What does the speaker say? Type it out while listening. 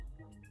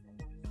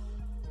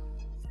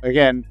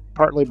Again,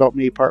 partly about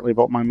me, partly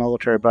about my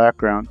military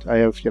background. I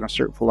have,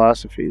 certain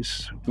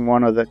philosophies.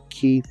 One of the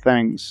key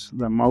things,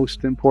 the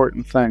most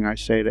important thing I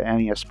say to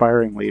any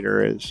aspiring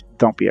leader is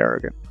don't be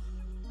arrogant.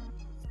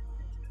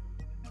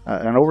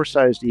 An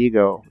oversized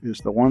ego is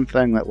the one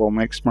thing that will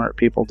make smart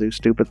people do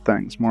stupid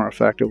things more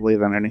effectively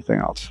than anything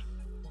else.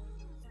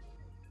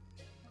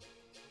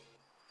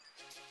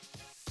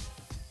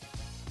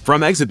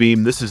 From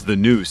Exabeam, this is the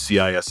new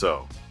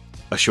CISO,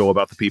 a show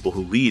about the people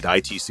who lead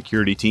IT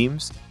security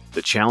teams,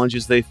 the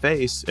challenges they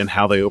face, and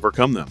how they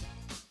overcome them.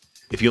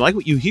 If you like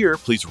what you hear,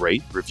 please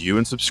rate, review,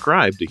 and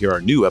subscribe to hear our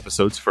new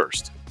episodes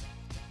first.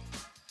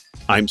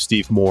 I'm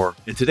Steve Moore,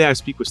 and today I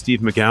speak with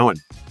Steve Magowan,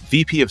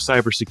 VP of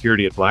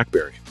Cybersecurity at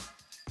BlackBerry.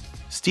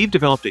 Steve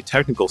developed a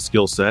technical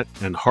skill set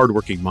and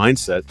hardworking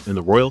mindset in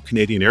the Royal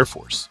Canadian Air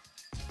Force,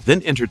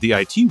 then entered the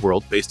IT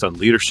world based on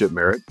leadership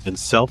merit and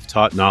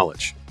self-taught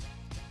knowledge.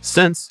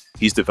 Since,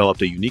 he's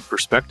developed a unique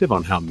perspective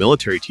on how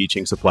military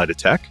teachings apply to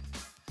tech,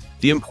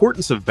 the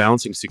importance of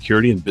balancing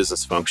security and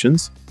business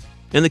functions,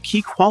 and the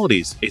key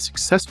qualities a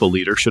successful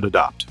leader should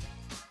adopt.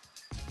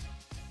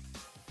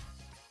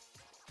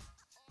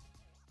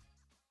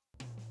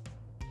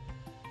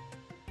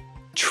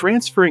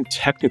 Transferring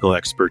technical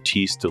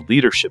expertise to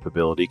leadership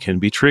ability can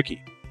be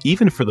tricky,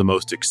 even for the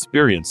most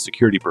experienced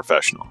security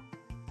professional.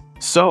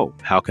 So,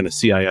 how can a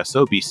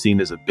CISO be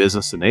seen as a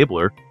business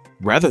enabler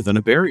rather than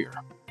a barrier?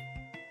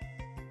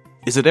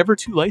 Is it ever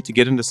too late to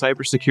get into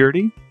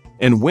cybersecurity?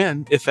 And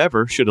when, if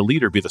ever, should a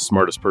leader be the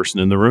smartest person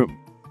in the room?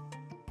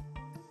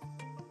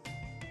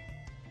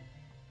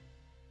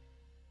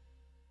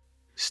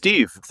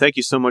 Steve, thank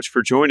you so much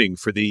for joining.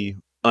 For the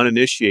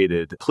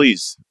uninitiated,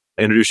 please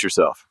introduce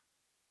yourself.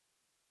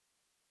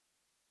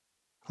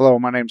 Hello,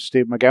 my name is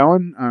Steve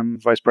Magowan. I'm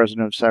Vice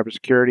President of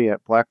Cybersecurity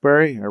at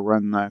BlackBerry. I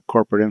run the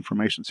corporate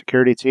information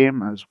security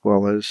team, as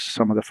well as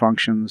some of the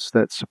functions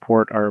that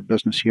support our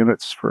business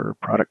units for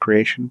product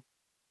creation,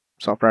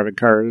 self-driving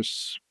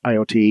cars,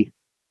 IoT,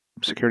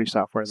 security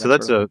software. So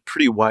that's a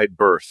pretty wide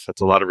berth.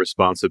 That's a lot of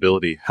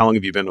responsibility. How long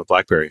have you been with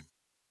BlackBerry?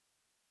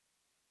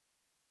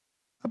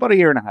 About a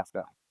year and a half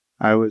now.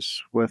 I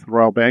was with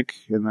Royal Bank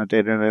in the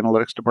data and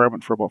analytics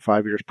department for about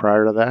 5 years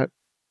prior to that.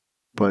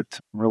 But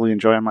I'm really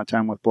enjoying my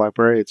time with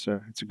BlackBerry. It's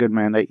a good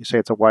mandate. You say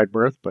it's a wide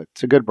berth, but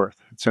it's a good berth.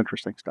 It's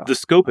interesting stuff. The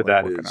scope of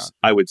that is,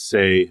 I would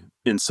say,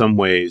 in some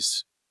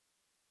ways,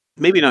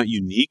 maybe not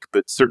unique,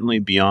 but certainly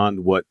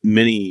beyond what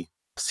many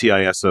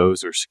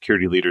CISOs or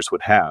security leaders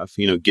would have,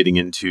 getting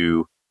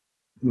into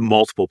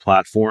multiple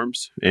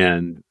platforms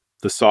and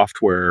the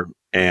software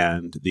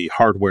and the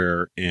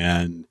hardware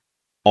and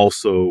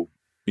also,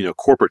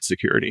 corporate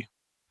security.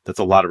 That's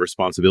a lot of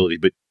responsibility,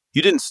 but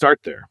you didn't start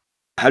there.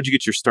 How'd you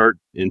get your start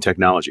in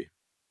technology?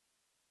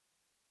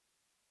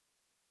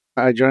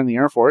 I joined the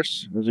Air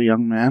Force as a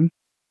young man.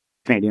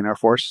 Canadian Air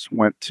Force,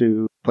 went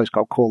to a place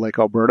called Cold Lake,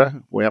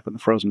 Alberta, way up in the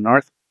frozen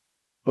north.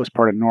 I was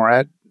part of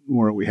NORAD,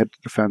 where we had to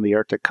defend the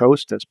Arctic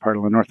coast as part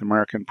of the North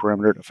American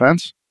perimeter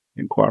defense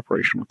in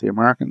cooperation with the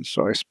Americans.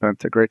 So I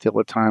spent a great deal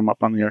of time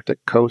up on the Arctic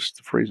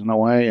coast, freezing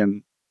away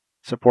and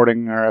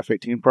supporting our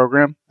F-18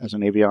 program as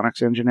an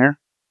avionics engineer.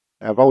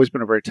 I've always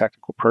been a very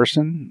technical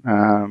person.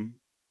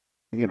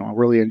 I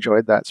really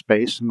enjoyed that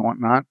space and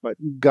whatnot, but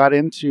got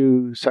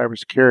into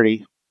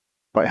cybersecurity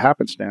by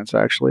happenstance,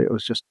 actually. It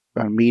was just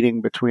a meeting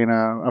between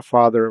a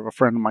father of a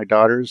friend of my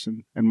daughter's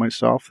and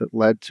myself that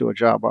led to a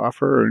job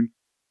offer. And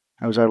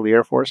I was out of the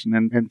Air Force and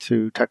then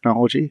into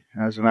technology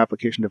as an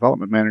application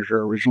development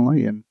manager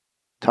originally, and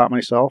taught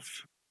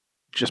myself,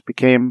 just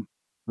became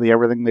the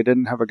everything they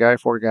didn't have a guy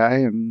for guy,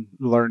 and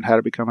learned how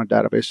to become a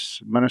database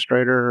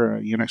administrator,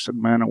 a Unix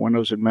admin, a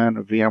Windows admin,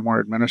 a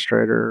VMware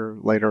administrator,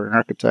 later an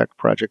architect,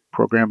 project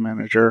program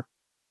manager.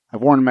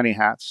 I've worn many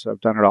hats. I've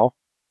done it all.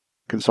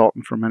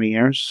 Consultant for many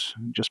years,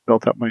 just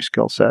built up my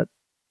skill set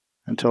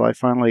until I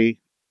finally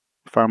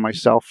found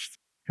myself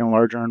in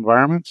larger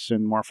environments,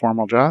 in more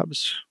formal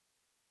jobs,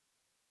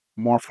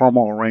 more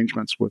formal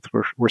arrangements with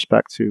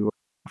respect to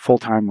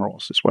full-time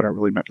roles is what I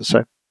really meant to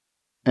say.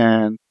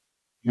 And,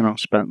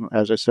 spent,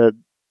 as I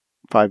said,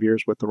 5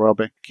 years with the Royal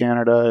Bank of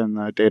Canada in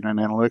the data and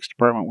analytics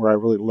department, where I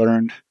really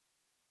learned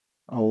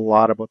a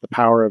lot about the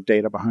power of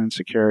data behind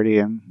security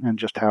and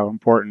just how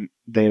important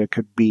data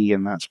could be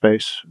in that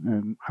space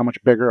and how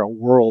much bigger a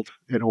world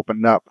it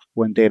opened up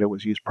when data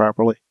was used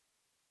properly.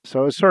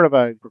 So it's sort of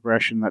a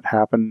progression that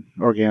happened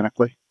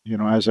organically.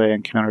 As I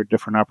encountered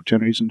different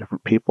opportunities and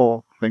different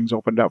people, things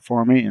opened up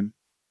for me, and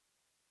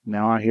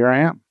now here I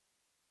am.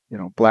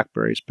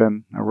 BlackBerry's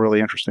been a really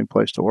interesting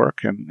place to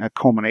work, and a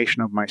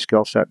culmination of my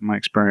skill set and my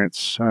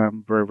experience.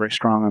 Very, very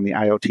strong on the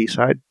IoT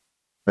side.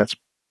 That's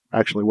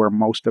actually where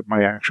most of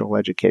my actual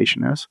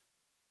education is.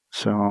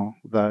 So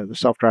the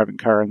self-driving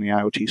car in the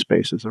IoT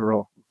space is a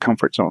real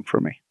comfort zone for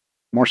me,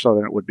 more so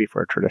than it would be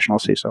for a traditional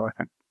CISO, I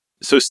think.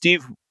 So,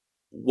 Steve,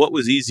 what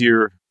was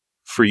easier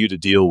for you to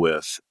deal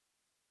with,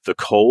 the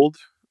cold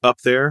up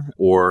there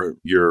or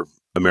your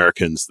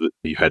Americans that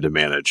you had to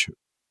manage?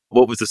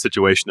 What was the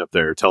situation up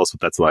there? Tell us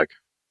what that's like.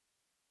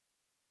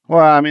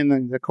 Well, I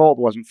mean, the cold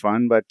wasn't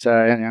fun, but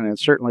and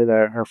certainly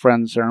our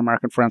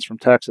American friends from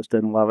Texas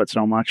didn't love it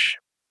so much.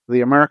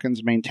 The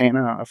Americans maintain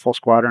a full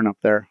squadron up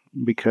there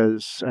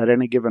because at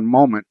any given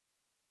moment,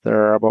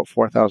 there are about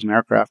 4,000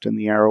 aircraft in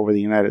the air over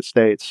the United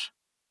States.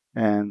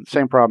 And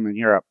same problem in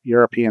Europe.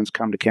 Europeans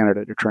come to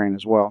Canada to train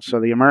as well. So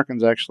the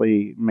Americans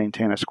actually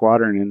maintain a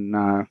squadron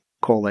in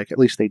Cold Lake. At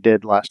least they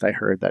did last I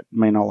heard. That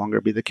may no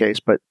longer be the case,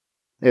 but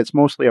it's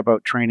mostly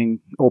about training,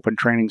 open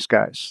training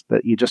skies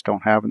that you just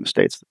don't have in the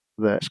States.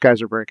 The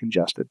skies are very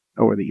congested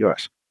over the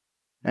U.S.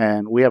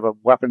 And we have a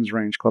weapons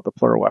range called the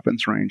Plural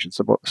Weapons Range. It's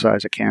about the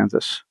size of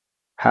Kansas,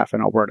 half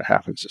in Alberta,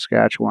 half in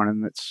Saskatchewan,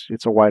 and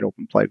it's a wide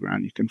open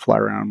playground. You can fly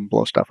around and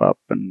blow stuff up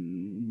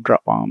and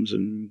drop bombs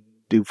and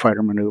do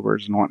fighter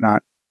maneuvers and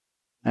whatnot.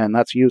 And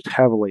that's used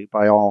heavily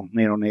by all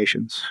NATO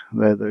nations.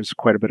 There's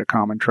quite a bit of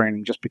common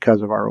training just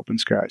because of our open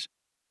skies.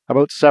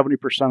 About 70%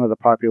 of the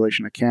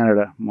population of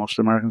Canada, most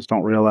Americans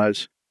don't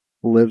realize,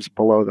 lives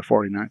below the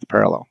 49th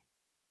parallel.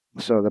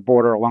 So the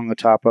border along the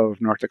top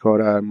of North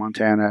Dakota,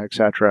 Montana,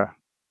 etc.,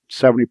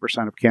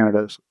 70% of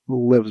Canada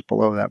lives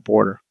below that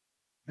border.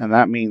 And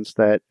that means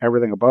that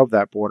everything above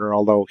that border,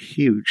 although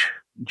huge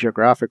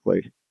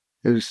geographically,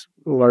 is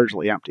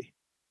largely empty.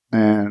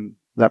 And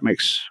that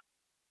makes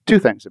two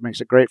things. It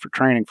makes it great for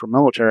training for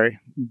military,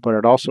 but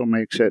it also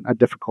makes it a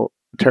difficult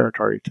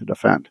territory to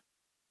defend.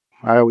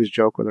 I always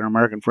joke with our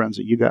American friends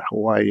that you got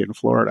Hawaii and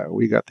Florida,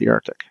 we got the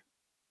Arctic.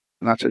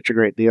 Not such a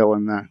great deal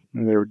when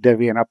they were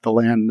divvying up the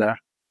land.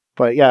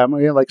 But yeah, I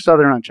mean, like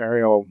Southern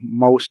Ontario,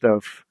 most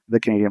of the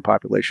Canadian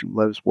population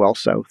lives well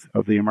south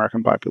of the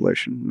American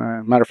population.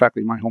 Matter of fact,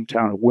 in my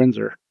hometown of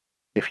Windsor,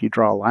 if you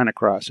draw a line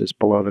across, is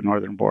below the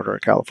northern border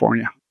of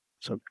California.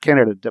 So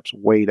Canada dips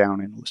way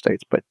down into the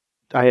States. But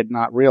I had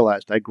not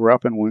realized. I grew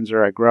up in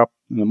Windsor. I grew up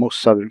in the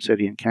most southern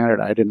city in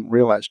Canada. I didn't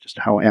realize just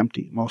how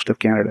empty most of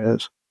Canada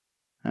is.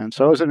 And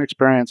so it was an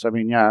experience. I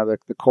mean, yeah,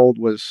 the cold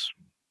was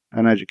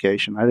an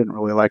education. I didn't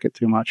really like it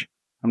too much.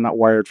 I'm not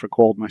wired for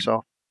cold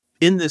myself.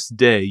 In this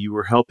day, you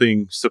were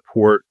helping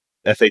support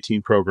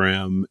F-18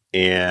 program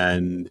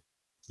and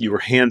you were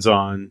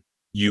hands-on.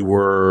 You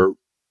were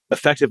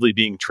effectively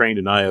being trained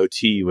in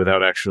IoT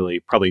without actually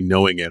probably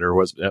knowing it,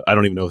 or I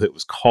don't even know if it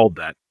was called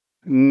that.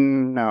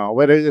 No,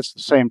 but it's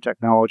the same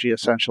technology,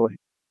 essentially.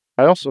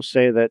 I also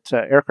say that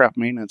aircraft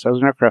maintenance, I was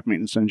an aircraft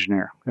maintenance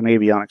engineer, an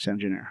avionics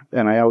engineer,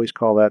 and I always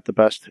call that the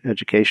best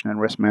education in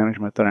risk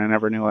management that I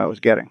never knew I was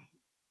getting,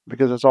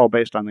 because it's all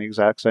based on the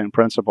exact same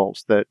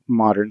principles that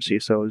modern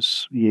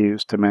CISOs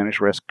use to manage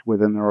risk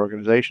within their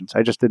organizations.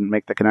 I just didn't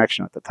make the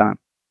connection at the time.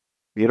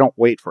 You don't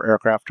wait for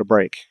aircraft to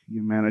break.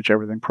 You manage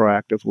everything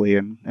proactively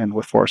and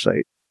with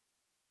foresight.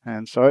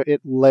 And so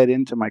it led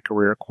into my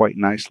career quite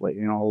nicely.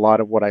 You know, a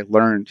lot of what I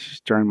learned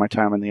during my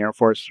time in the Air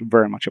Force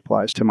very much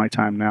applies to my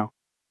time now.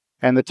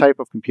 And the type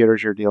of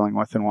computers you're dealing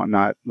with and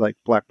whatnot, like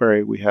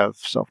BlackBerry, we have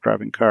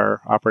self-driving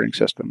car operating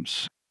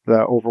systems.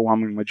 The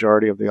overwhelming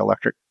majority of the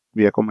electric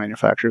vehicle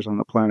manufacturers on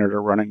the planet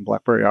are running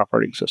BlackBerry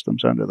operating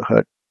systems under the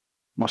hood.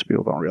 Most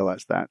people don't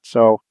realize that.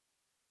 So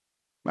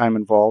I'm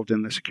involved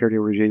in the security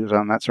reviews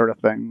on that sort of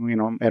thing, you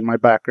know, and my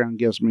background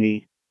gives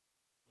me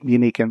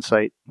unique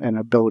insight and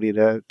ability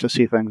to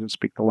see things and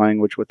speak the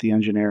language with the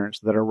engineers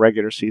that a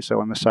regular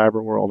CISO in the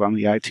cyber world on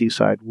the IT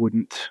side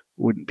wouldn't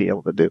be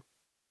able to do.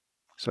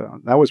 So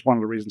that was one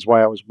of the reasons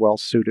why I was well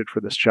suited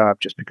for this job,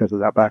 just because of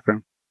that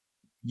background.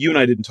 You and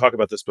I didn't talk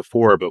about this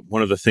before, but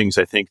one of the things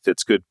I think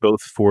that's good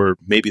both for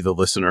maybe the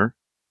listener,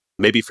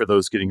 maybe for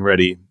those getting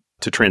ready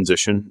to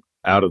transition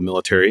out of the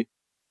military,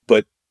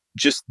 but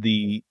just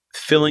the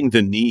filling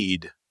the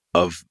need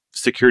of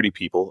security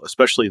people,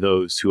 especially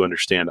those who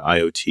understand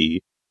IoT.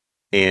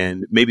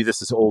 And maybe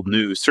this is old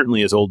news,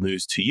 certainly is old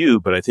news to you,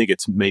 but I think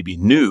it's maybe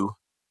new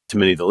to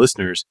many of the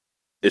listeners.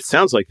 It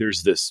sounds like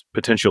there's this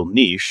potential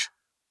niche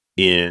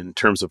in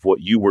terms of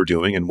what you were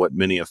doing and what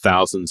many of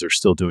thousands are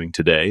still doing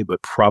today,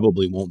 but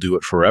probably won't do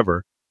it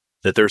forever,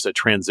 that there's a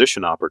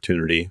transition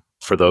opportunity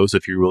for those,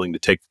 if you're willing to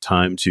take the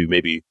time to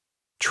maybe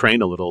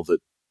train a little, that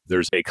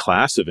there's a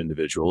class of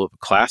individual, a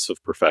class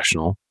of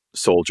professional,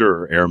 soldier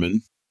or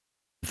airman,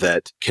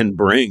 that can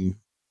bring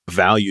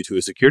value to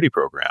a security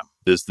program.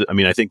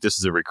 I think this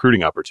is a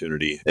recruiting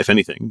opportunity, if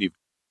anything. Do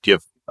you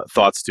have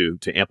thoughts to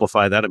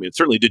amplify that? I mean, it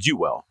certainly did you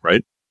well,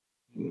 right?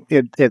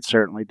 It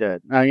certainly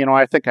did. You know,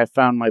 I think I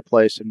found my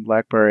place in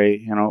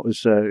BlackBerry. You know, it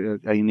was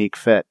a unique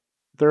fit.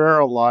 There are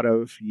a lot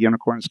of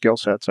unicorn skill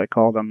sets, I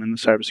call them, in the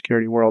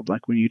cybersecurity world.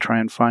 Like when you try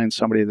and find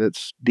somebody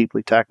that's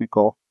deeply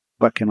technical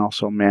but can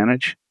also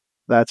manage,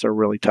 that's a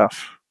really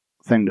tough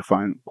thing to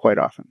find quite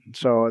often.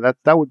 So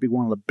that would be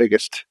one of the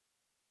biggest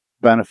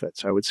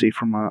benefits I would see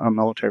from a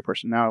military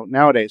person.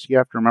 Nowadays, you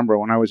have to remember,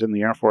 when I was in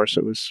the Air Force,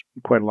 it was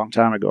quite a long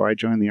time ago. I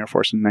joined the Air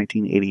Force in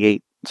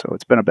 1988, so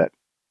it's been a bit.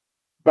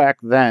 Back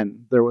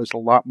then, there was a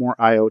lot more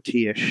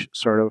IoT-ish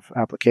sort of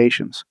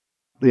applications.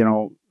 You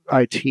know,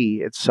 IT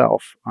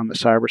itself on the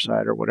cyber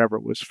side or whatever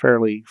was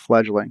fairly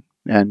fledgling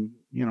and,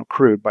 you know,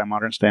 crude by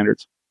modern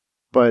standards.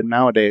 But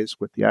nowadays,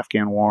 with the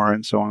Afghan war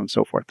and so on and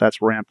so forth,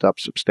 that's ramped up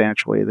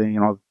substantially.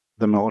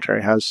 The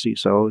military has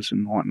CISOs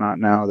and whatnot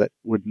now that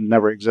would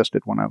never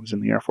existed when I was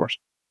in the Air Force.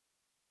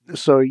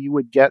 So you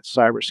would get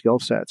cyber skill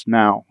sets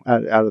now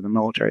out of the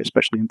military,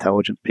 especially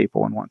intelligence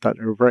people and whatnot.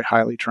 They're very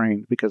highly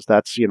trained because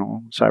that's,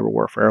 cyber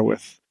warfare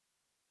with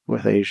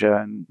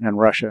Asia and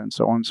Russia and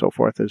so on and so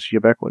forth is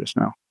ubiquitous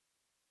now.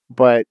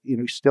 But,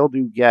 you still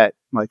do get,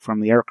 like, from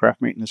the aircraft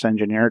maintenance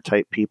engineer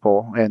type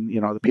people and,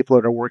 the people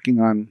that are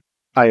working on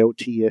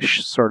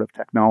IoT-ish sort of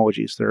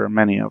technologies. There are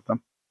many of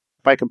them.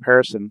 By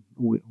comparison,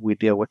 we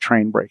deal with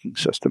train braking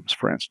systems,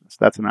 for instance.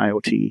 That's an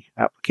IoT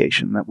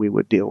application that we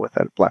would deal with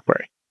at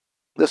BlackBerry.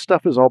 This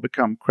stuff has all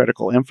become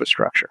critical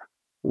infrastructure,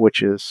 which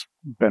has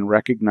been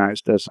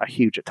recognized as a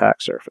huge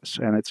attack surface.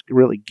 And it's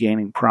really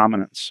gaining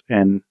prominence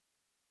in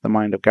the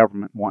mind of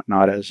government and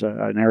whatnot as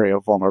an area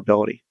of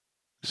vulnerability.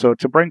 So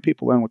to bring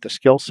people in with the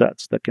skill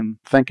sets that can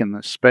think in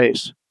this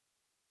space,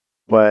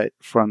 but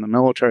from the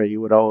military, you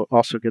would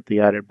also get the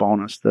added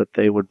bonus that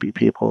they would be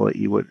people that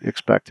you would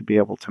expect to be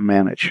able to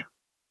manage.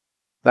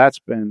 That's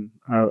been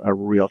a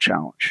real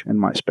challenge in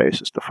my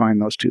space, is to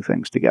find those two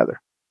things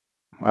together.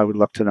 I would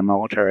look to the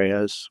military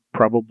as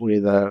probably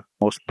the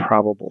most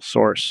probable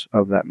source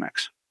of that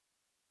mix.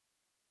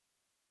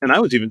 And I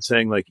was even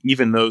saying, like,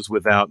 even those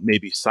without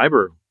maybe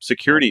cyber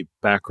security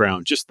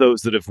background, just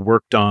those that have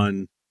worked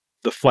on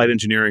the flight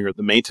engineering or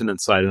the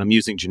maintenance side, and I'm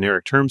using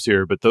generic terms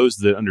here, but those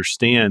that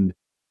understand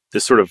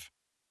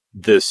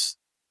this,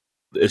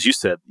 as you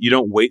said, you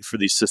don't wait for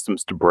these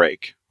systems to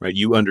break, right?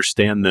 You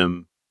understand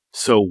them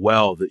so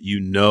well that you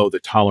know the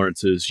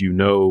tolerances, you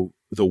know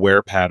the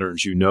wear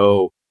patterns, you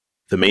know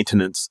the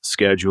maintenance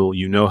schedule,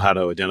 you know how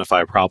to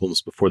identify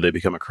problems before they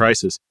become a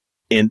crisis.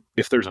 And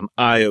if there's an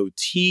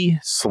IoT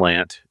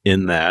slant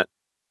in that,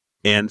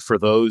 and for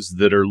those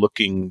that are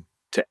looking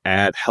to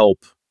add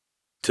help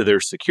to their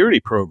security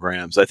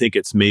programs, I think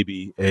it's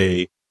maybe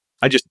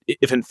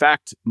if in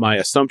fact my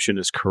assumption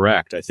is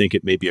correct, I think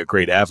it may be a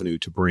great avenue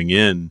to bring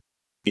in,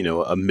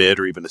 a mid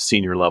or even a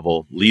senior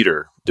level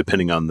leader,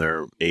 depending on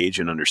their age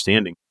and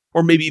understanding,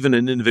 or maybe even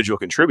an individual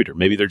contributor.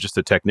 Maybe they're just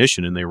a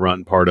technician and they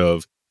run part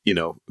of,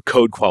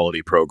 code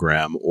quality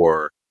program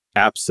or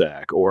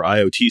AppSec or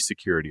IoT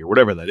security or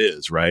whatever that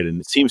is, right?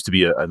 And it seems to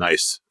be a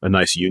nice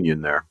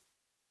union there.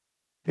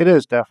 It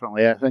is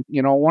definitely. I think,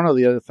 one of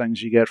the other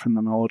things you get from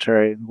the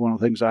military, one of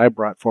the things I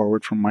brought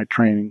forward from my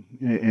training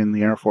in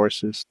the Air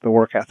Force is the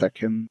work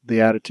ethic and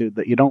the attitude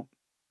that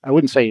I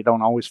wouldn't say you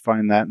don't always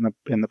find that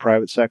in the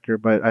private sector,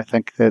 but I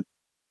think that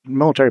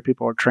military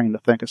people are trained to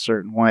think a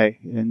certain way,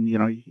 and,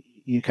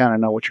 you kind of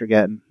know what you're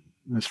getting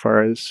as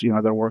far as,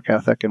 their work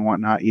ethic and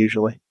whatnot,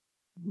 usually.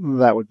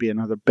 That would be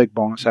another big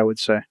bonus, I would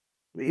say.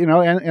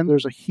 And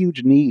there's a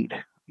huge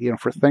need,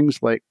 for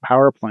things like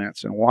power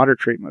plants and water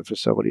treatment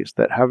facilities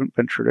that haven't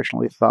been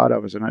traditionally thought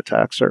of as an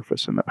attack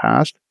surface in the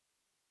past.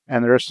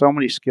 And there are so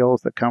many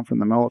skills that come from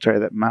the military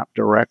that map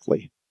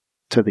directly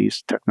to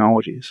these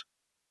technologies.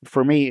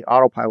 For me,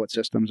 autopilot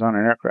systems on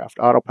an aircraft,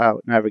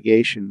 autopilot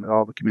navigation,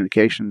 all the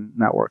communication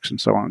networks and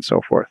so on and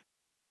so forth.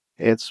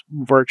 It's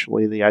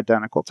virtually the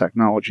identical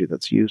technology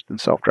that's used in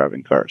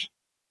self-driving cars.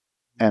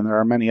 And there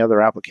are many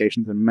other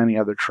applications and many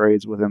other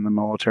trades within the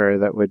military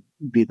that would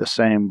be the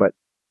same, but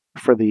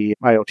for the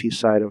IoT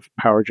side of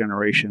power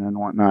generation and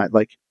whatnot,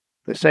 like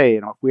they say,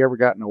 if we ever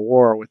got in a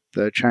war with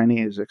the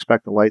Chinese,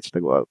 expect the lights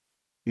to go out.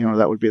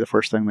 That would be the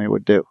first thing they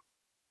would do.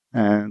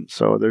 And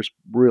so there's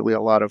really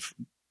a lot of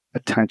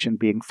attention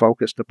being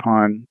focused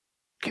upon,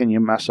 can you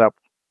mess up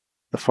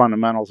the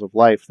fundamentals of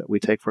life that we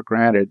take for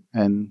granted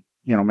and,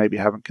 maybe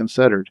haven't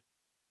considered?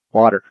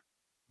 Water,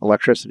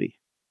 electricity,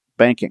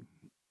 banking.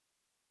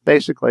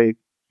 Basically,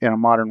 in a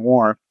modern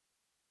war,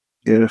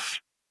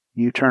 if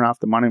you turn off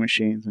the money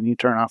machines and you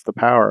turn off the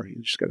power,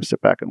 you just got to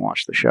sit back and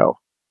watch the show,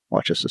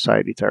 watch a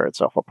society tear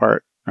itself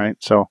apart, right?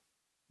 So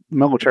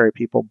military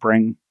people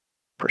bring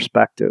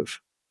perspective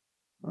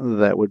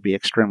that would be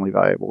extremely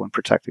valuable in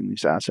protecting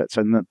these assets.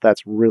 And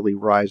that's really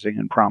rising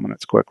in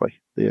prominence quickly,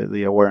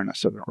 the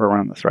awareness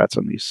around the threats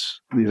on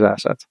these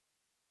assets.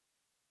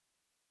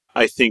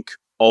 I think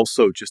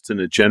also, just in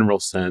a general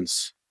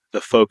sense,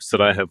 the folks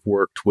that I have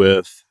worked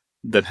with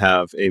that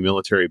have a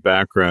military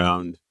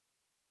background,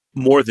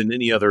 more than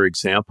any other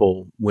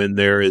example, when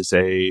there is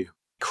a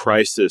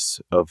crisis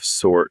of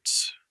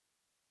sorts,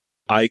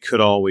 I could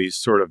always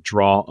sort of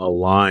draw a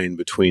line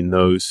between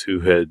those who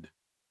had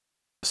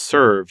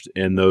served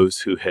and those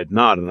who had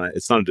not. And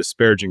it's not a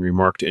disparaging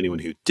remark to anyone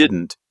who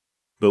didn't,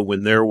 but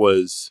when there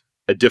was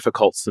a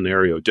difficult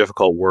scenario,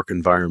 difficult work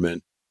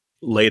environment,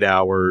 late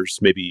hours,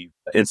 maybe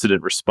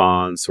incident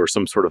response or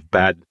some sort of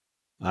bad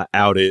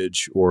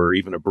outage or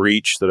even a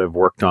breach that I've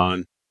worked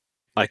on,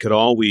 I could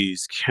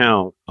always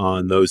count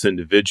on those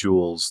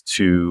individuals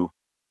to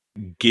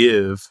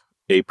give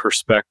a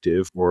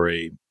perspective or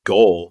a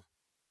goal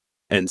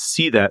and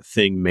see that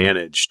thing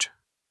managed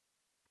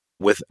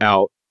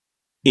without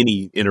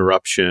any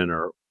interruption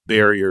or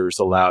barriers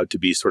allowed to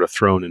be sort of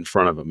thrown in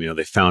front of them.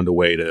 They found a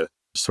way to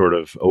sort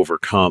of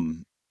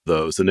overcome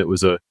those. And it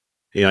was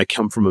I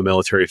come from a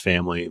military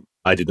family.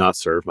 I did not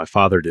serve. My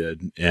father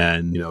did.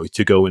 And,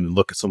 to go in and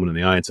look at someone in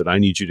the eye and said, I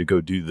need you to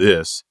go do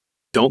this.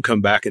 don't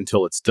come back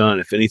until it's done.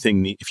 If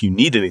you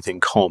need anything,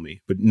 call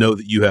me, but know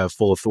that you have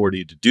full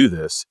authority to do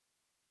this,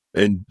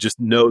 and just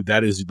know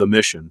that is the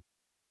mission.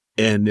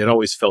 And it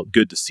always felt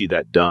good to see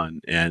that done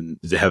and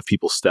to have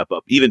people step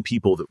up, even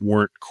people that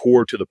weren't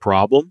core to the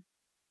problem,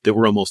 that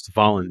were almost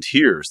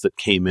volunteers that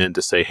came in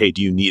to say, hey,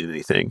 do you need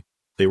anything?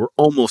 They were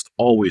almost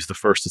always the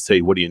first to say,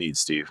 what do you need,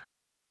 Steve?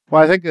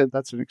 Well, I think that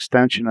that's an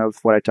extension of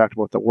what I talked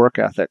about, the work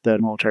ethic that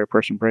a military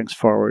person brings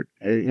forward.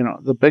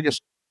 The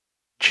biggest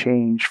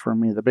change for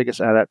me, the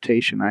biggest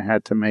adaptation I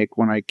had to make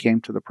when I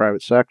came to the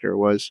private sector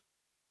was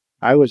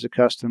I was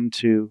accustomed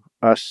to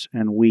us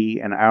and we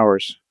and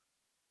ours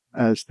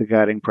as the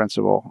guiding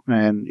principle.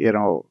 And,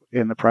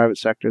 in the private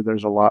sector,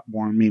 there's a lot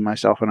more me,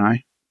 myself, and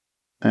I.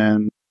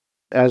 And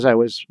as I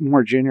was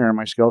more junior in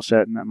my skill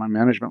set and at my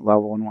management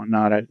level and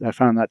whatnot, I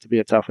found that to be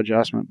a tough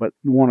adjustment. But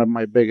one of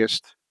my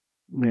biggest,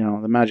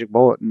 the magic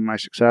bullet in my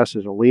success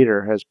as a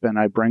leader has been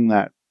I bring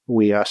that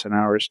we, us, and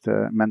ours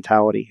to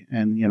mentality.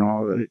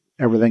 And,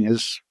 everything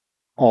is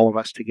all of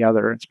us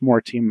together. It's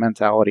more team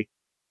mentality,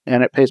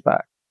 and it pays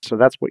back. So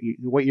that's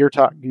what you're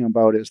talking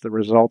about is the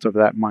result of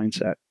that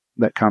mindset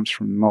that comes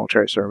from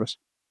military service.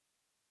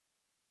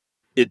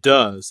 It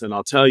does. And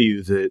I'll tell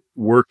you that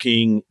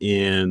working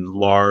in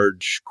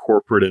large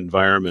corporate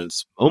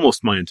environments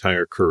almost my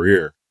entire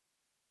career,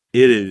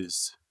 it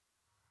is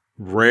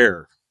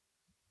rare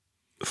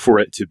for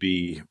it to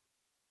be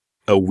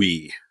a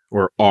we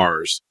or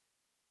ours.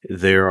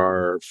 There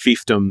are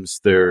fiefdoms,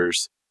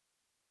 there's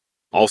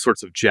all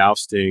sorts of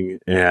jousting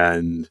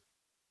and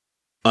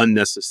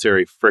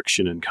unnecessary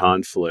friction and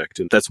conflict.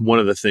 And that's one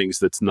of the things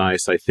that's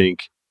nice, I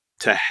think,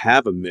 to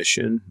have a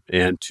mission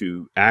and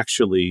to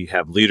actually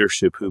have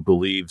leadership who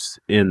believes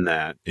in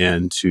that,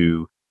 and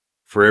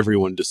for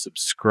everyone to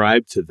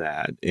subscribe to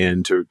that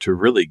and to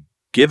really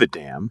give a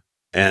damn.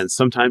 And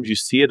sometimes you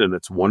see it and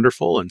it's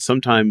wonderful. And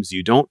sometimes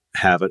you don't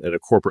have it at a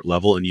corporate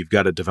level and you've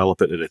got to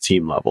develop it at a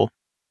team level.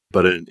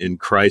 But in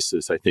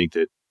crisis, I think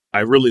that I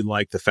really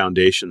like the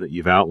foundation that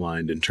you've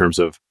outlined in terms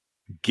of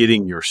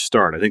getting your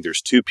start. I think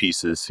there's two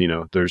pieces,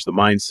 there's the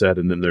mindset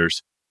and then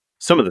there's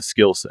some of the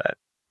skill set.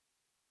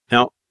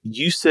 Now,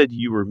 you said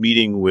you were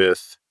meeting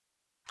with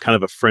kind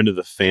of a friend of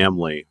the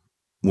family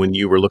when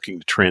you were looking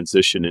to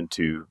transition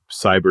into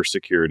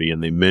cybersecurity,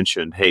 and they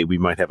mentioned, hey, we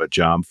might have a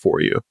job for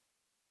you.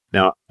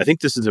 Now, I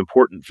think this is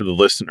important for the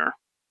listener.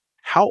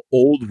 How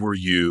old were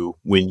you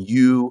when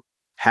you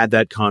had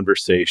that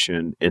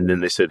conversation and then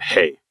they said,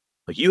 hey,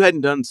 like you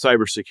hadn't done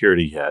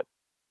cybersecurity yet,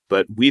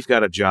 but we've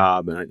got a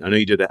job, and I know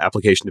you did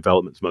application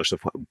development and some other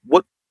stuff.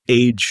 What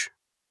age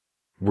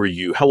were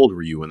you? How old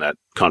were you when that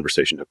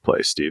conversation took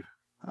place, Steve?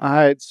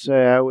 I'd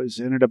say I was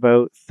in at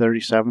about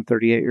 37,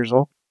 38 years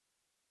old.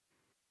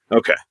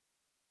 Okay.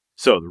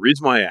 So the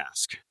reason why I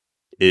ask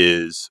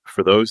is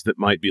for those that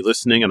might be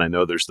listening, and I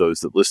know there's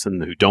those that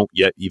listen who don't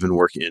yet even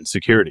work in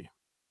security,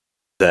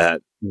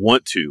 that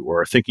want to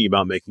or are thinking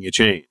about making a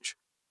change.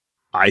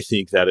 I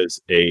think that is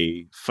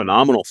a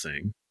phenomenal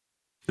thing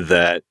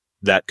that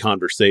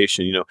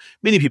conversation,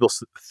 many people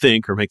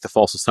think or make the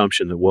false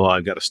assumption that, well,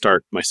 I've got to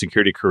start my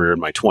security career in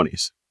my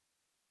 20s.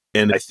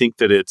 And I think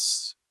that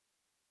it's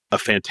a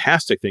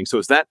fantastic thing. So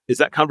is that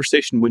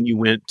conversation when you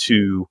went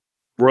to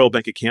Royal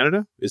Bank of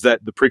Canada? Is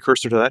that the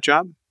precursor to that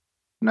job?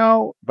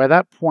 No, by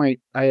that point,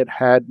 I had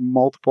had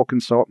multiple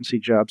consultancy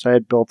jobs. I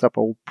had built up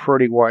a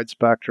pretty wide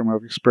spectrum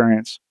of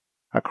experience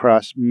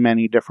across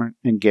many different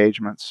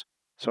engagements.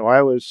 So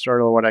I was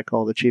sort of what I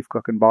call the chief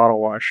cook and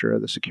bottle washer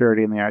of the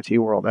security in the IT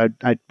world.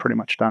 I'd pretty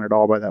much done it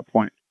all by that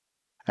point.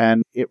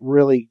 And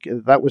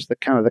that was the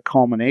kind of the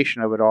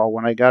culmination of it all.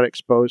 When I got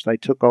exposed, I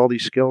took all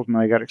these skills and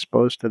I got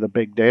exposed to the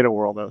big data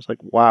world. I was like,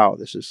 wow,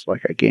 this is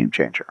like a game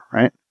changer,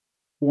 right?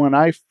 When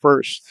I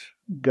first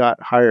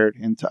got hired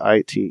into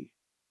IT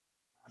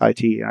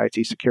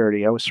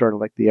security, I was sort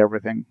of like the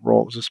everything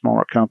role. It was a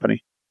smaller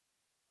company.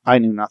 I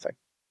knew nothing.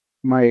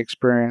 My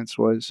experience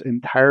was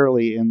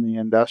entirely in the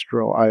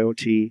industrial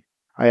IoT.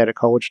 I had a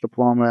college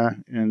diploma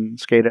in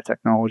SCADA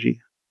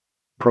technology,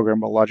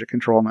 programmable logic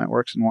control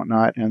networks and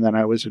whatnot, and then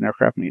I was an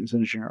aircraft maintenance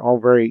engineer,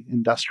 all very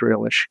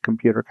industrial-ish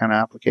computer kind of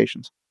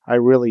applications. I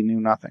really knew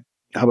nothing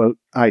about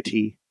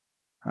IT.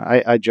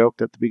 I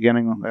joked at the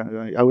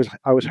beginning, I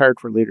was hired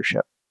for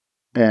leadership,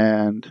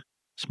 and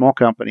small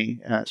company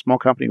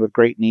with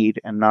great need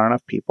and not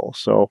enough people.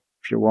 So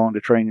if you're willing to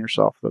train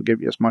yourself, they'll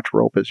give you as much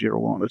rope as you're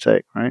willing to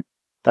take, right?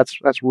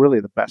 That's really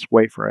the best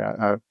way for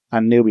a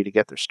newbie to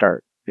get their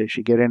start. Is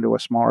you get into a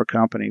smaller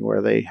company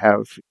where they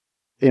have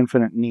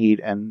infinite need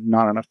and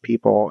not enough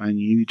people, and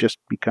you just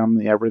become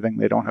the everything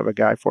they don't have a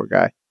guy for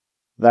guy.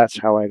 That's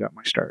how I got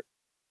my start.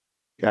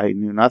 I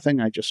knew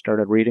nothing. I just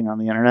started reading on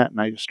the internet,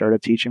 and I just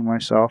started teaching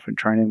myself and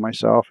training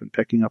myself and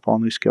picking up all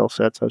new skill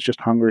sets. I was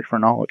just hungry for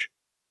knowledge.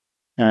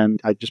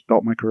 And I just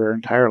built my career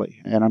entirely.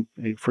 And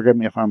forgive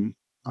me if I'm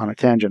on a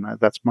tangent.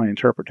 That's my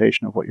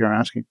interpretation of what you're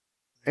asking.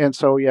 And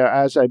so, yeah,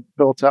 as I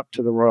built up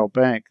to the Royal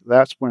Bank,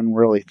 that's when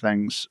really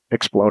things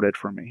exploded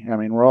for me. I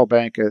mean, Royal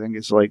Bank, I think,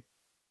 is like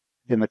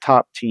in the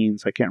top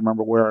teens. I can't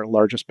remember where our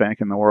largest bank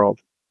in the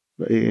world.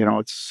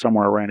 It's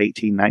somewhere around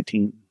 18,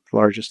 19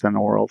 largest in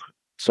the world.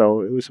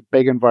 So it was a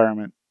big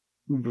environment,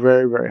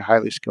 very, very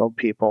highly skilled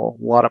people,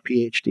 a lot of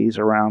PhDs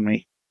around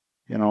me,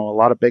 a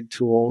lot of big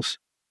tools.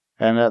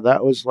 And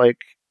that was like,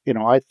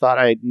 I thought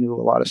I knew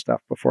a lot of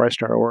stuff before I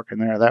started working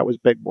there. That was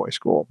big boy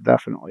school,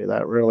 definitely.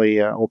 That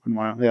really opened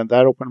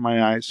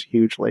my eyes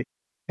hugely.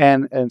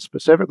 And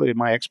specifically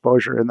my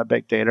exposure in the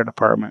big data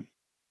department.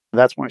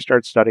 That's when I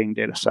started studying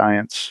data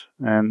science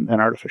and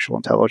artificial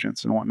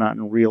intelligence and whatnot,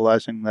 and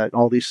realizing that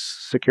all these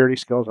security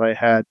skills I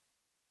had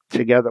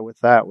together with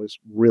that was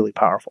really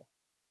powerful.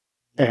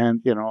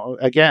 And,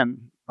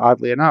 again,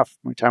 oddly enough,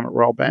 my time at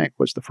Royal Bank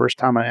was the first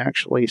time I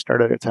actually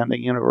started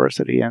attending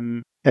university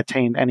and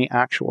attained any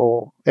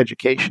actual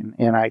education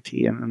in IT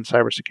and in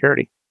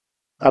cybersecurity.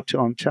 Up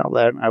until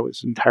then, I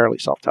was entirely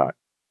self-taught.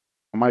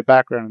 My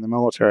background in the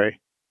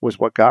military was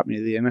what got me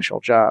the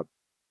initial job.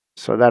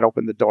 So that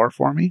opened the door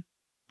for me.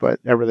 But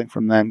everything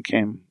from then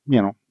came,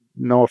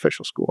 no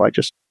official school. I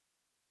just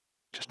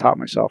taught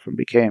myself and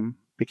became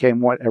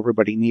what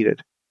everybody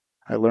needed.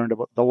 I learned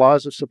about the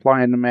laws of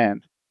supply and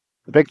demand.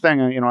 The big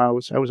thing, I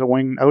was a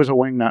wing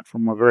nut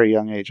from a very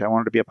young age. I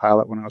wanted to be a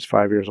pilot when I was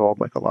 5 years old,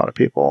 like a lot of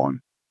people.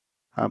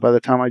 And by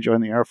the time I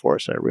joined the Air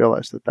Force, I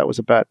realized that was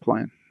a bad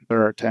plan.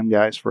 There are 10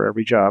 guys for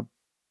every job.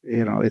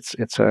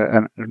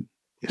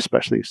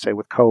 Especially say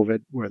with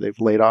COVID, where they've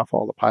laid off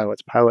all the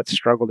pilots. Pilots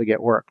struggle to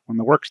get work. When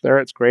the work's there,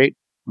 it's great.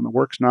 When the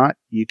work's not,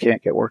 you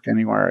can't get work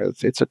anywhere.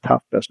 It's a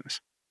tough business.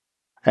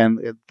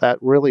 And that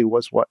really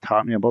was what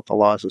taught me about the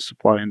laws of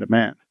supply and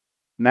demand.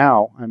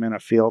 Now I'm in a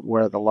field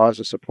where the laws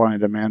of supply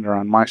and demand are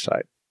on my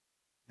side.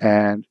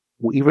 And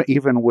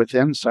even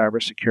within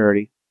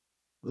cybersecurity,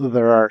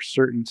 there are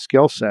certain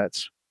skill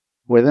sets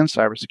within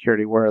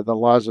cybersecurity where the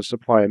laws of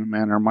supply and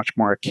demand are much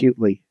more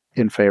acutely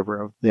in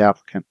favor of the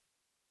applicant.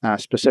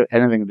 Specific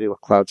anything to do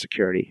with cloud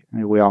security. I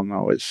mean, we all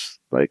know is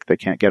like they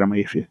can't get them.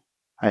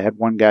 I had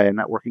one guy, a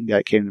networking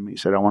guy, came to me and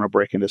said, "I want to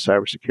break into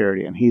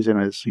cybersecurity," and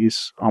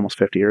he's almost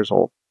 50 years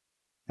old.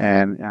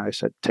 And I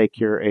said, "Take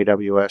your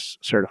AWS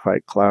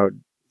certified cloud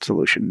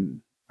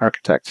solution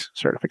architect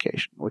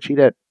certification," which he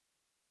did,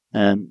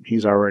 and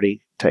he's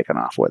already taken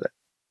off with it.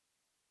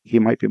 He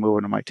might be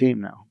moving to my team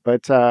now,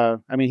 but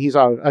he's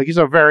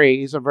a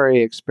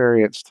very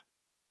experienced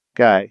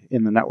guy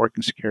in the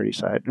networking security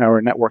side or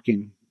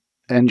networking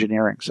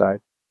engineering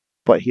side.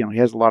 But he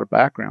has a lot of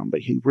background,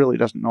 but he really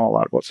doesn't know a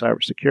lot about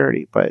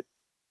cybersecurity. But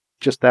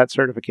just that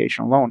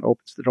certification alone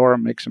opens the door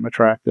and makes him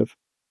attractive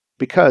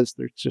because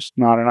there's just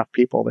not enough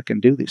people that can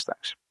do these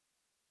things.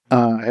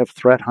 I have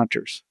threat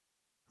hunters.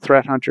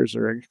 Threat hunters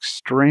are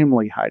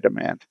extremely high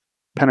demand.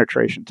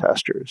 Penetration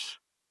testers,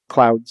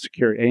 cloud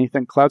security,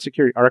 cloud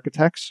security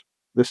architects.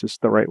 This is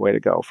the right way to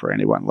go for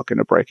anyone looking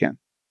to break in.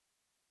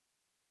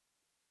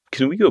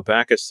 Can we go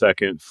back a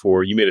second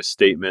you made a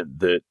statement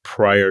that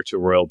prior to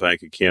Royal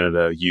Bank of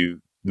Canada,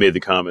 you made the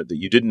comment that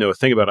you didn't know a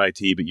thing about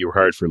IT, but you were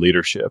hired for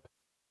leadership.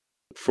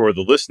 For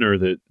the listener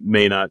that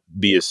may not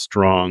be as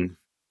strong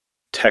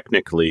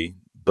technically,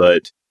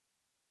 but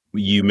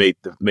you made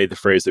the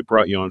phrase that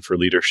brought you on for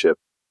leadership.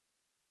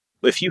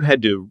 If you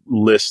had to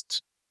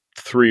list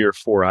 3 or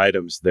 4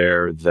 items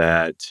there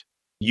that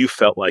you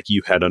felt like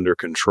you had under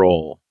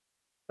control,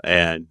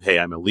 and hey,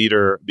 I'm a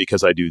leader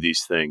because I do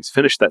these things.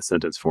 Finish that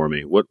sentence for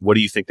me. What do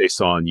you think they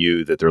saw in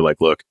you that they're like,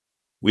 look,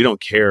 we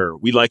don't care.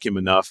 We like him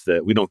enough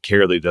that we don't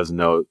care that he doesn't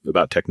know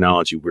about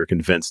technology. We're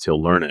convinced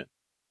he'll learn it.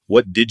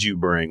 What did you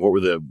bring?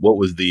 What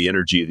was the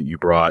energy that you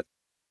brought?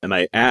 And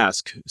I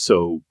ask,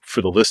 so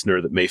for the listener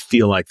that may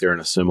feel like they're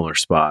in a similar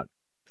spot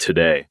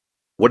today,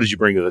 what did you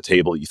bring to the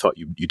table you thought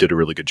you did a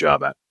really good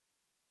job at?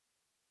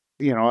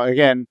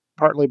 Again,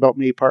 partly about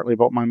me, partly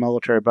about my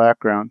military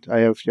background. I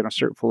have,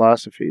 certain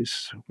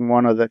philosophies.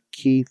 One of the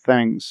key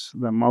things,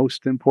 the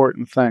most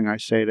important thing I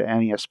say to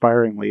any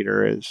aspiring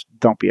leader is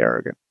don't be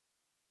arrogant.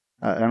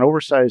 An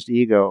oversized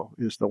ego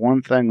is the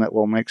one thing that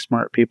will make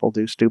smart people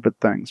do stupid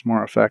things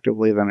more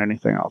effectively than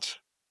anything else.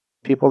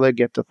 People that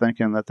get to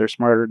thinking that they're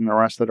smarter than the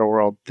rest of the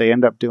world, they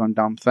end up doing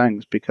dumb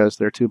things because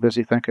they're too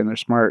busy thinking they're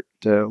smart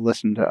to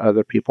listen to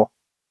other people.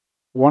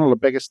 One of the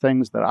biggest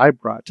things that I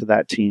brought to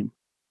that team,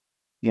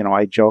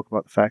 I joke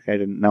about the fact I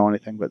didn't know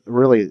anything, but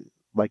really,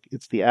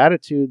 it's the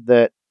attitude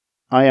that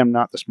I am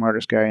not the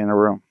smartest guy in the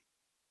room.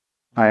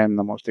 I am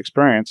the most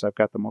experienced. I've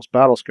got the most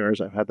battle scars.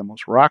 I've had the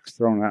most rocks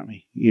thrown at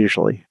me,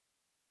 usually,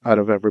 out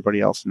of everybody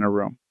else in the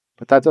room.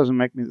 But that doesn't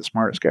make me the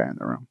smartest guy in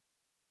the room.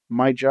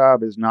 My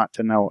job is not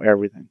to know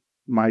everything.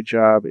 My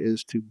job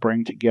is to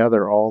bring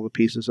together all the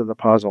pieces of the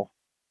puzzle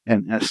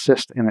and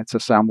assist in its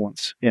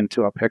assemblance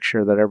into a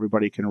picture that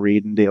everybody can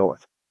read and deal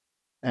with.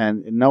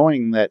 And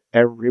knowing that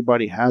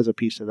everybody has a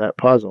piece of that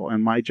puzzle,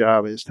 and my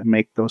job is to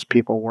make those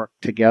people work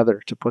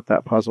together to put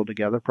that puzzle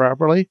together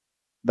properly,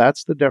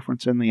 that's the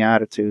difference in the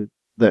attitude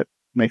that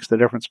makes the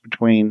difference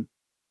between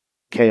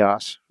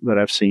chaos that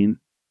I've seen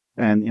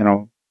and,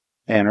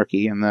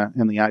 anarchy in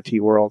the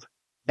IT world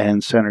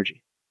and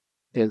synergy.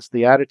 Is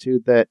the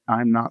attitude that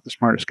I'm not the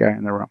smartest guy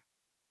in the room.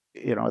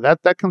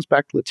 That comes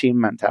back to the team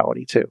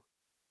mentality too.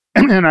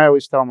 And I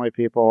always tell my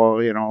people,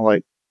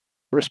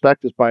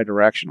 respect is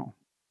bidirectional.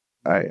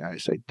 I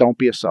say, don't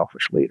be a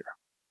selfish leader.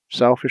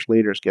 Selfish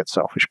leaders get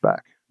selfish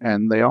back.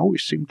 And they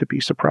always seem to be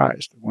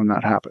surprised when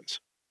that happens.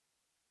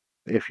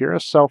 If you're a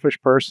selfish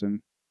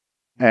person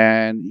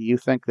and you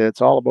think that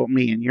it's all about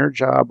me and your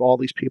job, all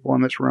these people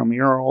in this room,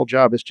 your whole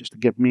job is just to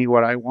give me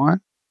what I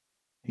want,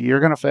 you're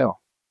going to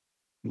fail.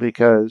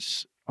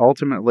 Because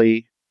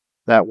ultimately,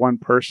 that one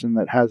person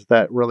that has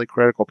that really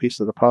critical piece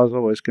of the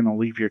puzzle is going to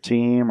leave your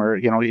team, or,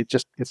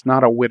 it's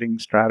not a winning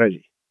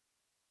strategy.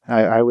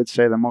 I would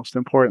say the most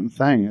important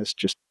thing is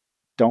just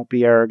don't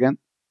be arrogant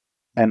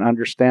and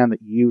understand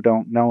that you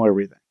don't know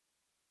everything.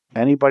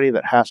 Anybody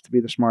that has to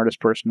be the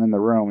smartest person in the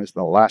room is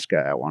the last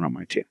guy I want on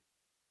my team.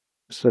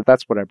 So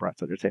that's what I brought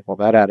to the table,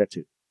 that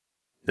attitude.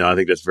 No, I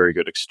think that's very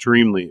good.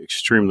 Extremely,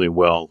 extremely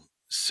well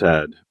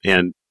said.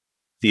 And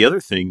the other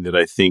thing that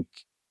I think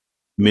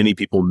many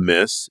people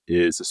miss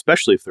is,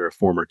 especially if they're a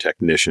former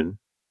technician,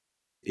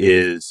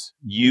 is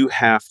you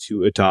have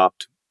to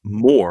adopt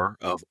more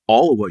of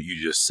all of what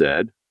you just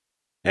said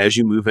as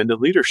you move into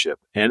leadership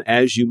and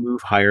as you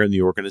move higher in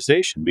the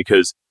organization,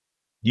 because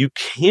you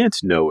can't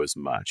know as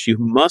much. You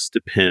must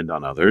depend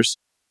on others.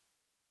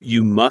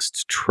 You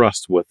must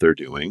trust what they're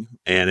doing.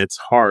 And it's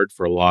hard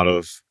for a lot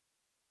of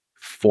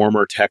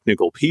former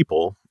technical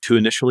people to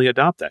initially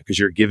adopt that because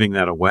you're giving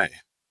that away.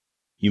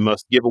 You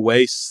must give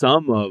away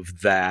some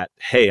of that,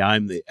 hey,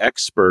 I'm the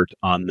expert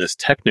on this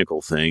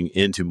technical thing,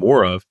 into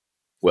more of,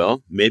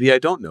 well, maybe I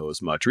don't know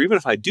as much. Or even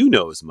if I do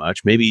know as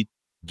much, maybe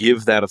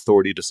give that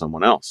authority to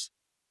someone else.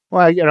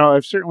 Well,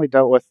 I've certainly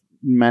dealt with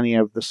many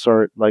of the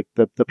sort, like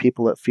the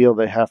people that feel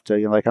they have to,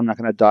 like, I'm not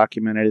going to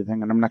document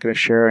anything and I'm not going to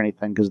share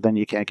anything because then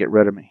you can't get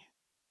rid of me.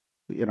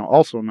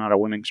 Also not a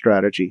winning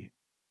strategy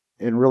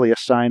and really a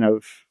sign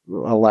of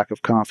a lack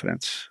of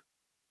confidence.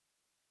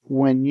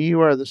 When you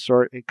are the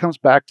sort, it comes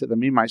back to the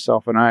me,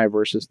 myself, and I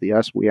versus the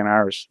us, we, and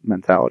ours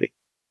mentality.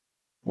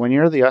 When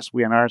you're the us,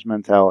 we, and ours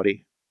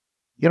mentality,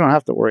 you don't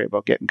have to worry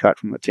about getting cut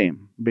from the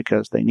team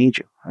because they need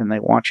you and they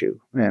want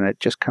you, and it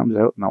just comes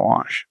out in the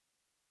wash,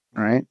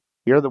 right?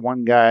 You're the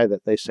one guy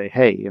that they say,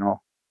 hey,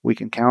 we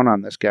can count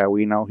on this guy.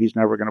 We know he's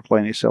never going to play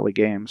any silly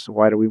games. So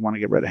why do we want to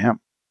get rid of him?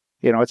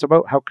 It's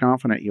about how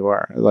confident you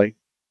are.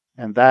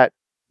 And that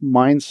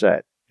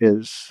mindset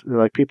is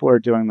like, people are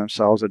doing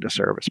themselves a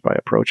disservice by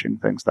approaching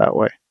things that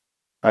way.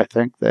 I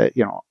think that,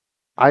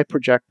 I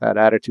project that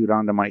attitude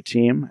onto my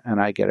team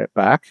and I get it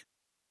back,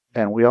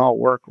 and we all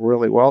work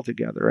really well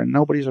together, and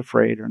nobody's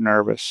afraid or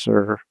nervous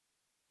or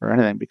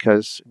anything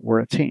because we're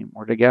a team.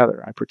 We're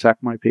together. I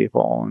protect my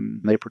people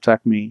and they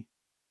protect me.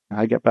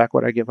 I get back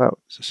what I give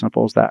out. It's as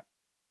simple as that.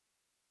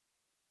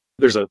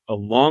 There's a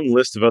long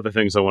list of other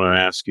things I want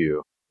to ask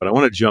you, but I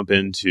want to jump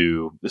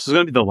into, this is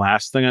going to be the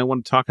last thing I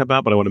want to talk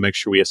about, but I want to make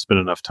sure we spend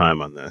enough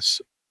time on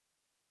this.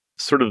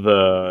 Sort of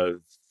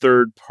the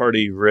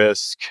third-party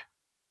risk,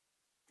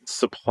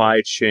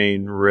 supply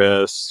chain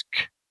risk,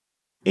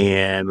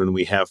 and when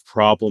we have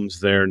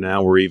problems there,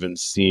 now we're even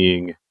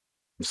seeing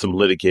some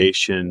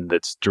litigation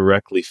that's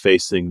directly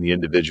facing the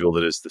individual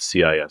that is the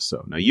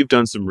CISO. Now, you've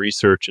done some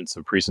research and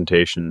some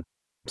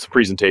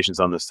presentations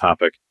on this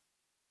topic.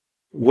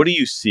 What are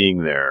you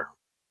seeing there?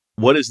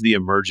 What is the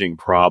emerging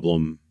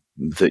problem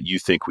that you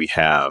think we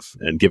have?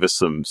 And give us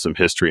some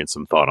history and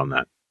some thought on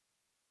that.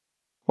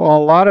 Well,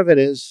 a lot of it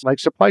is like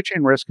supply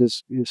chain risk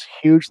is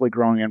hugely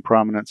growing in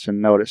prominence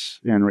and notice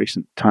in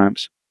recent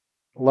times,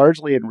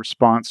 largely in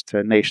response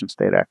to nation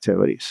state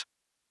activities.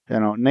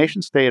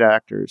 Nation state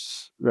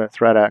actors,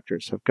 threat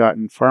actors, have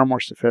gotten far more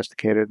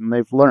sophisticated, and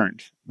they've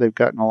learned. They've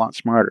gotten a lot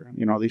smarter.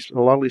 A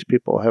lot of these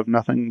people have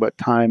nothing but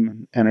time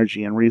and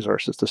energy and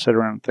resources to sit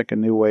around and think of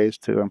new ways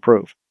to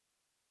improve.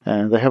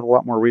 And they have a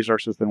lot more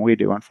resources than we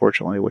do,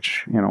 unfortunately,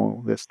 which,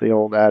 it's the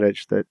old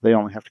adage that they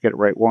only have to get it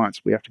right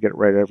once. We have to get it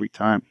right every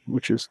time,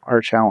 which is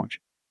our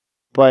challenge.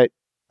 But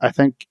I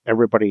think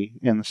everybody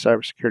in the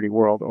cybersecurity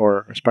world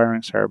or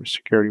aspiring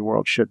cybersecurity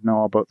world should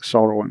know about the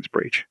SolarWinds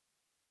breach,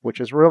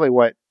 which is really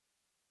what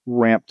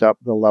ramped up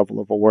the level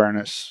of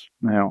awareness,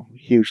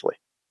 hugely.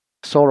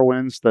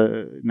 SolarWinds,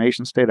 the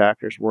nation state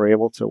actors were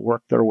able to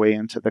work their way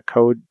into the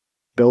code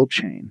build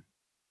chain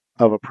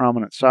of a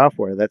prominent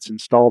software that's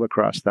installed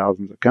across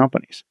thousands of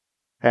companies.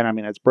 And I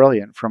mean, it's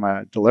brilliant from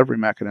a delivery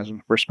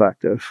mechanism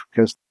perspective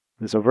because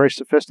it's a very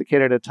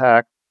sophisticated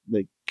attack.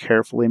 They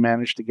carefully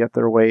managed to get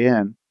their way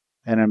in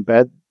and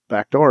embed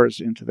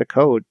backdoors into the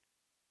code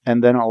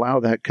and then allow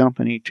that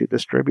company to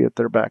distribute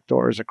their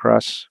backdoors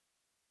across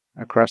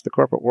the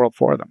corporate world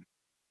for them.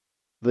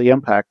 The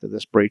impact of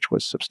this breach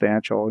was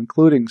substantial,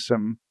 including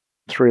some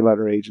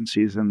three-letter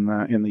agencies in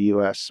the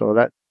U.S. So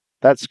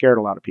that scared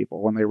a lot of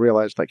people when they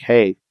realized, like,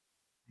 hey,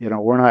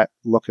 we're not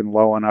looking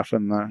low enough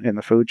in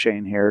the food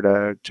chain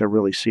here to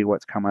really see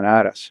what's coming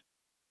at us.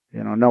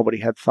 Nobody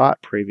had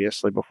thought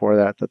previously before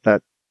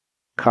that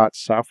COTS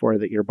software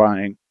that you're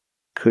buying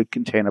could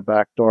contain a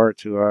backdoor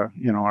to a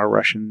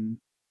Russian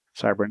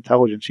cyber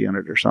intelligence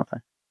unit or something.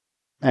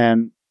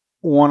 And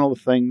one of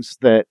the things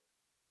that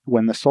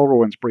when the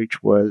SolarWinds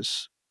breach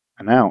was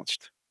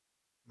announced,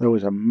 there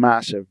was a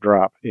massive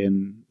drop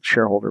in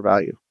shareholder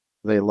value.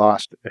 They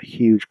lost a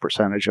huge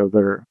percentage of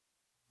their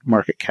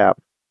market cap.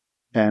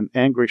 And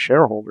angry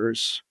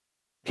shareholders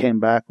came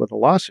back with a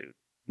lawsuit,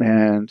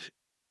 and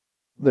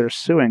they're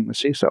suing the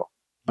CISO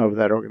of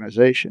that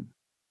organization,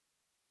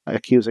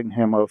 accusing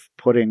him of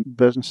putting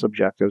business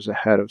objectives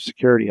ahead of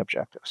security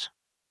objectives.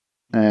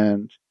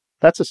 And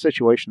that's a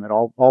situation that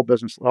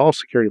all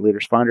security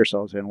leaders find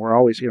ourselves in. We're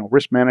always,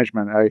 risk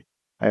management,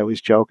 I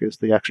always joke, is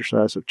the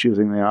exercise of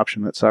choosing the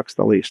option that sucks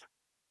the least.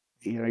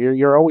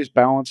 You're always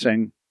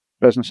balancing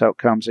business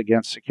outcomes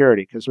against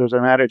security, because there's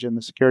an adage in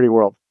the security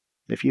world: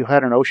 if you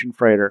had an ocean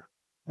freighter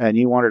and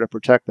you wanted to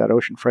protect that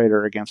ocean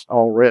freighter against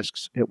all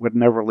risks, it would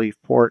never leave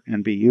port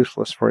and be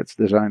useless for its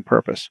design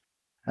purpose.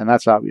 And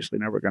that's obviously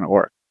never going to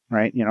work,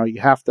 right?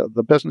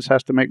 The business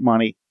has to make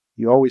money.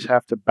 You always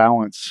have to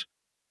balance,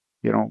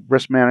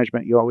 risk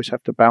management. You always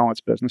have to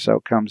balance business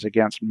outcomes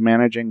against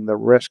managing the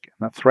risk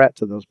and the threat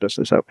to those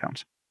business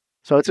outcomes.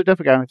 So it's a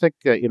difficult. I think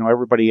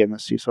everybody in the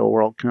CISO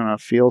world kind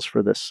of feels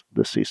for the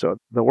CISO.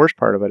 The worst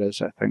part of it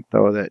is, I think,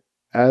 though, that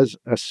as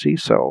a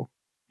CISO,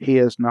 he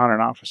is not an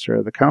officer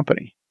of the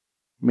company,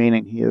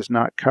 meaning he is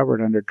not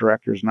covered under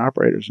directors and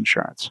operators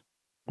insurance,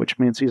 which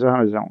means he's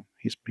on his own.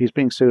 He's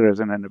being sued as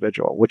an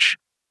individual, which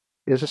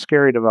is a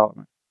scary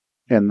development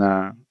in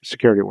the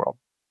security world.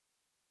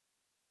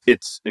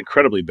 It's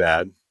incredibly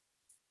bad.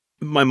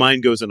 My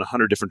mind goes in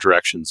 100 different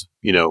directions,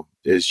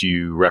 as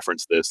you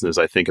reference this and as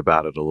I think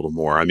about it a little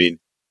more. I mean,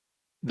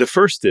 the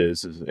first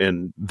is,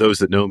 and those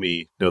that know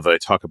me know that I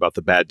talk about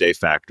the bad day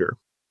factor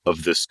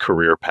of this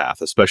career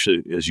path,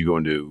 especially as you go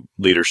into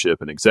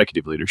leadership and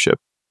executive leadership,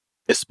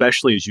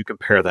 especially as you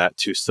compare that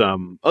to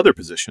some other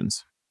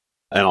positions.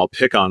 And I'll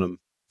pick on them,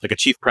 like a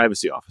chief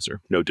privacy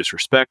officer. No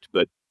disrespect,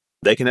 but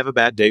they can have a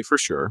bad day for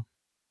sure.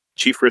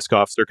 Chief risk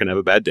officer can have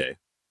a bad day.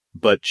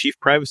 But chief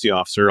privacy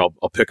officer,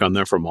 I'll pick on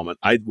them for a moment.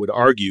 I would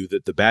argue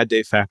that the bad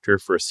day factor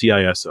for a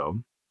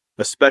CISO,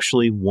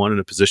 especially one in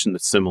a position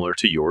that's similar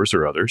to yours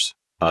or others,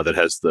 that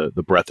has the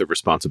breadth of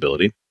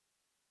responsibility,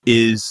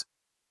 is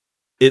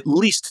at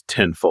least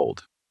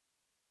tenfold,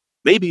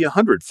 maybe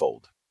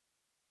 100-fold.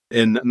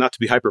 And not to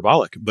be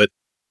hyperbolic, but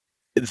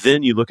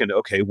then you look into,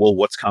 okay, well,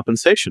 what's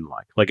compensation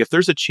like? Like if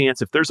there's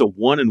a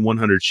 1 in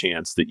 100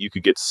 chance that you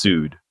could get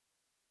sued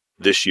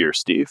this year,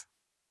 Steve,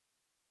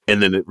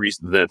 and then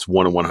it's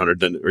 1 in 100,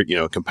 then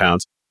it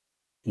compounds.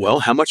 Well,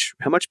 how much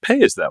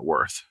pay is that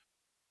worth?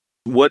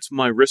 What's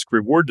my risk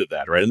reward to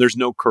that, right? And there's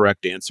no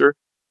correct answer.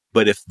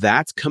 But if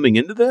that's coming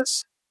into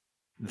this,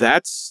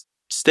 that's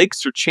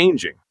stakes are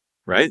changing,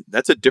 right?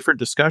 That's a different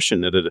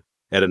discussion at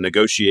a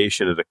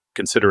negotiation, at a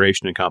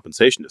consideration and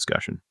compensation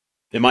discussion,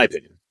 in my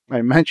opinion.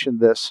 I mentioned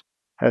this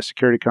at a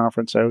security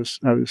conference. I was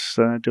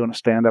doing a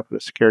stand-up at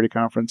a security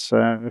conference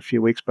a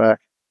few weeks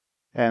back,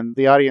 and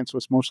the audience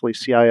was mostly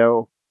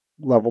CIO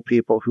level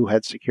people who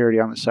had security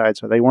on the side.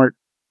 So they weren't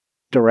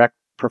direct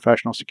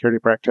professional security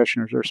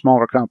practitioners. They're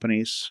smaller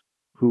companies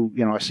who,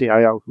 a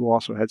CIO who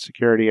also had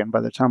security. And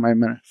by the time I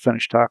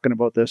finished talking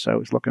about this, I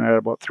was looking at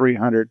about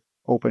 300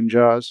 open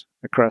jaws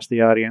across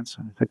the audience.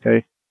 I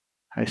think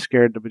I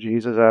scared the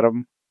bejesus out of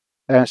them.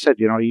 And I said,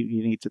 you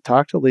need to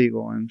talk to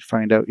legal and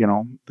find out,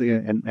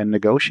 and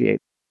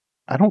negotiate.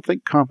 I don't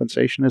think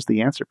compensation is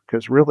the answer,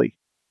 because really,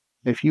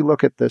 if you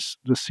look at the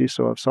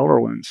CISO of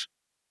SolarWinds,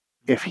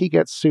 if he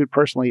gets sued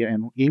personally,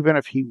 and even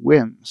if he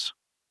wins,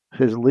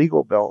 his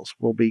legal bills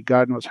will be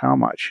God knows how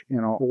much.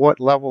 What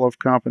level of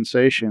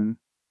compensation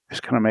is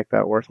going to make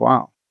that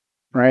worthwhile,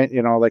 right?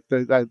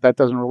 That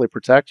doesn't really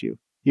protect you.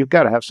 You've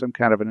got to have some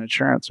kind of an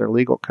insurance or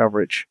legal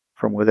coverage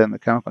from within the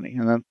company.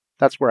 And then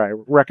that's where I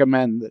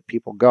recommend that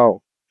people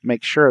go.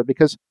 Make sure,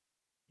 because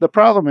the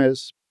problem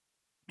is,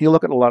 you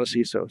look at a lot of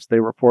CISOs,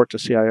 they report to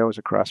CIOs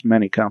across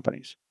many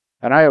companies.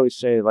 And I always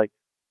say, like,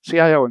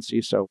 CIO and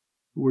CISO,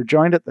 we're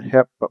joined at the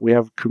hip, but we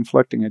have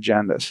conflicting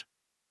agendas.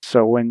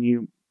 So when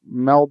you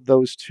meld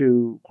those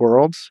two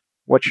worlds,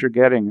 what you're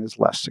getting is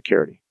less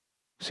security.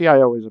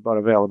 CIO is about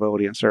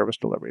availability and service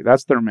delivery.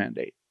 That's their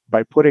mandate.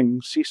 By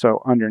putting CISO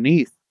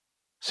underneath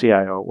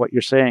CIO, what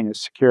you're saying is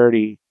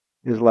security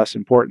is less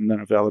important than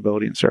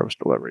availability and service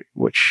delivery,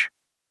 which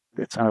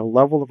it's a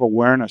level of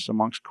awareness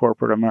amongst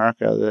corporate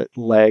America that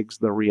lags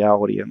the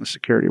reality in the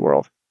security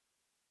world.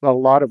 A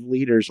lot of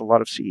leaders, a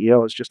lot of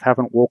CEOs just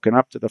haven't woken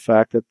up to the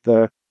fact that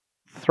the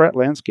threat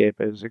landscape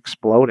is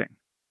exploding,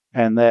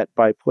 and that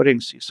by putting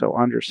CISO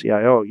under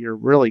CIO, you're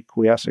really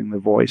quiescing the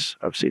voice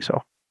of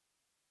CISO.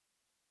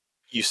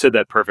 You said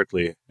that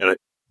perfectly, and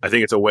I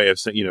think it's a way of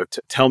saying,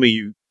 tell me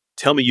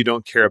you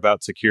don't care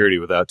about security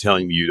without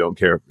telling me you don't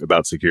care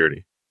about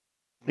security.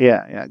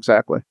 Yeah,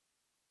 exactly.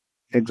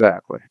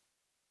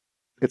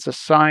 It's a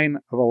sign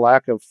of a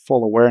lack of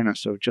full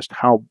awareness of just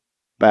how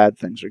bad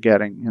things are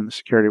getting in the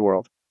security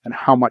world and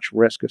how much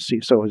risk a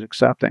CISO is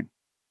accepting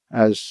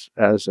as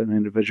an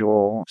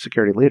individual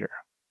security leader.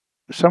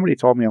 Somebody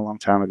told me a long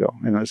time ago,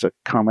 and there's a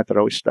comment that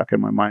always stuck in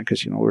my mind,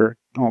 because we were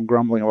all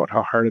grumbling about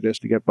how hard it is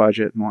to get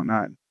budget and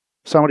whatnot.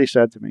 Somebody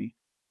said to me,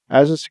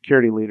 as a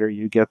security leader,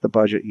 you get the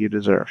budget you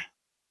deserve.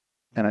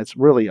 And it's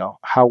really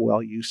how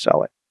well you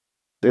sell it.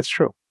 It's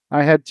true.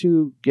 I had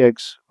 2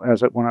 gigs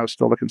when I was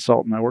still a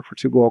consultant. I worked for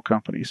 2 gold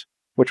companies.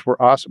 which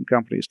were awesome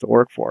companies to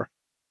work for.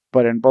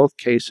 But in both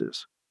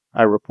cases,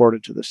 I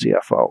reported to the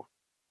CFO,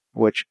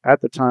 which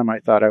at the time I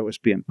thought I was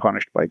being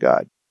punished by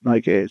God.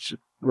 Like, it's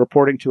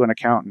reporting to an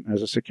accountant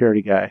as a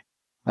security guy.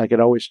 I could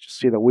always just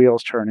see the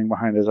wheels turning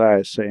behind his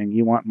eyes saying,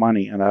 you want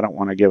money and I don't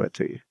want to give it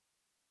to you.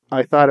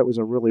 I thought it was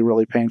a really,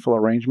 really painful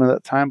arrangement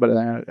at the time, but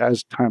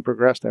as time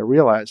progressed, I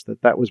realized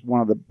that that was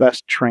one of the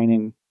best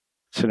training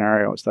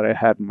scenarios that I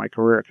had in my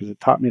career because it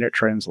taught me to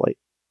translate.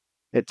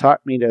 It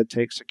taught me to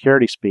take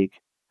security speak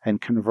and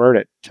convert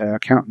it to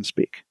accountant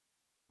speak.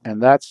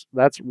 And that's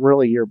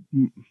really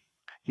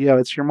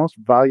it's your most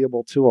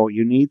valuable tool.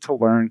 You need to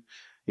learn,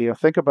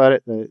 think about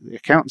it. The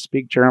accountants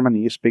speak German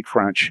and you speak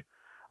French,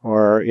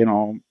 or,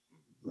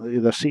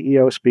 the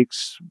CEO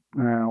speaks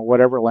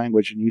whatever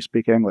language and you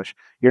speak English.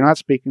 You're not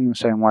speaking the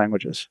same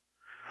languages.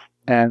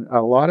 And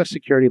a lot of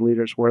security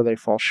leaders, where they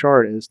fall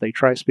short is they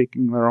try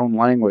speaking their own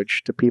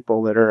language to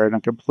people that are in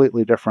a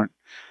completely different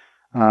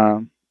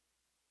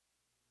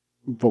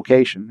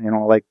vocation,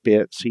 like be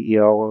it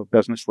CEO, a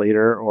business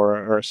leader,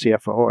 or a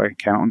CFO or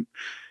accountant.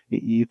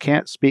 You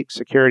can't speak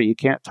security. You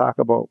can't talk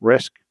about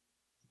risk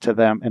to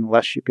them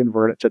unless you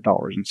convert it to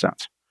dollars and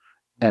cents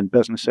and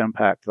business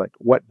impact. Like,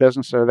 what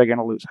business are they going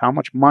to lose? How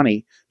much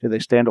money do they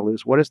stand to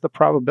lose? What is the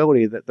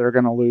probability that they're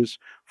going to lose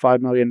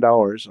 $5 million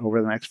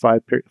over the next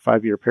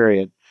 5-year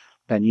period?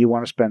 And you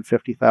want to spend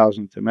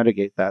 $50,000 to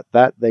mitigate that.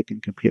 That they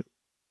can compute,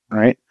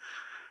 right?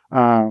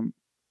 And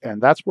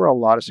that's where a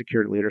lot of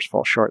security leaders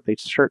fall short. They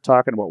start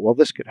talking about, well,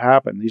 this could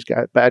happen. These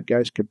bad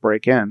guys could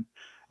break in,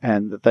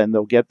 and then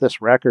they'll get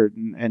this record,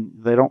 and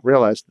they don't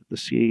realize that the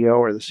CEO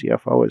or the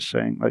CFO is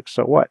saying, like,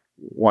 so what?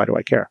 Why do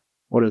I care?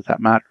 What does that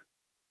matter?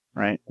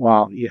 Right?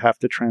 Well, you have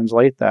to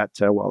translate that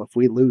to, well, if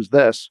we lose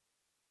this,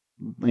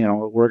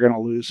 we're going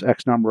to lose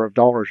X number of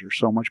dollars or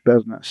so much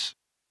business.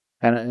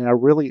 And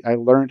I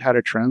learned how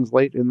to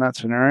translate in that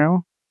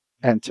scenario.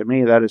 And to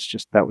me, that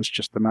was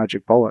just the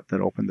magic bullet that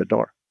opened the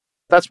door.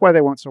 That's why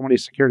they want so many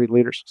security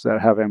leaders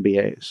that have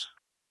MBAs.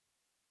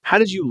 How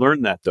did you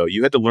learn that, though?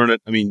 You had to learn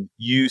it. I mean,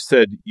 you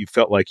said you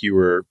felt like you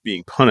were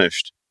being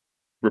punished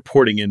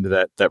reporting into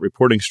that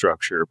reporting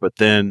structure, but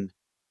then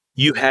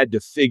you had to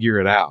figure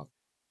it out.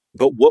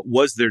 But what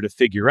was there to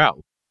figure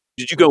out?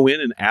 Did you go in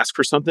and ask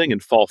for something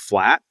and fall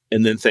flat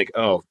and then think,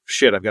 oh,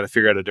 shit, I've got to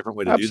figure out a different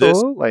way to do this?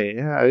 Absolutely.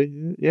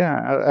 Yeah.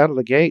 Out of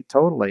the gate,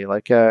 totally.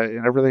 Like,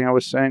 and everything I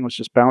was saying was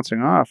just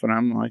bouncing off. And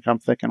I'm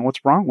thinking,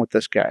 what's wrong with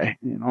this guy?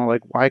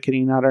 Like, why can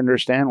he not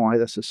understand why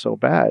this is so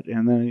bad?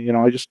 And then,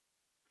 I just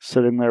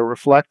sitting there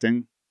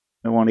reflecting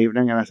one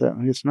evening, and I thought,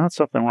 it's not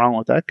something wrong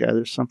with that guy.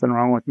 There's something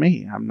wrong with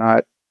me. I'm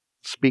not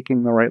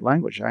speaking the right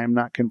language. I am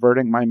not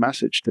converting my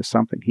message to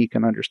something he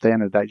can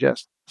understand and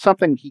digest,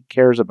 something he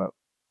cares about,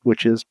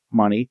 which is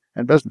money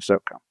and business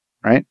outcome,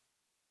 right?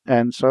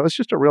 And so it's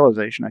just a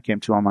realization I came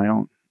to on my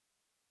own.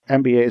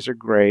 MBAs are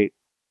great.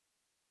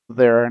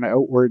 They're an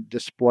outward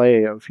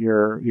display of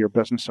your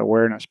business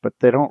awareness, but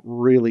they don't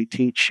really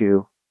teach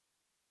you.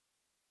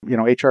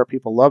 HR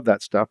people love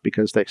that stuff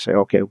because they say,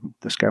 okay,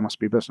 this guy must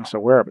be business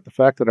aware. But the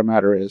fact of the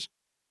matter is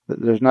that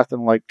there's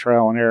nothing like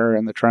trial and error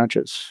in the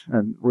trenches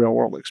and real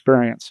world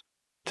experience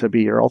to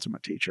be your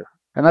ultimate teacher.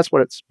 And that's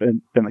what it's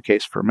been the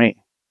case for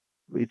me.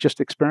 Just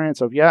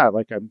experience of,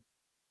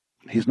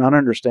 he's not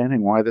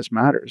understanding why this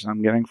matters.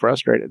 I'm getting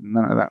frustrated. And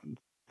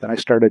then I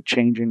started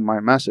changing my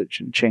message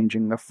and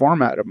changing the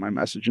format of my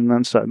message. And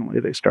then suddenly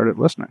they started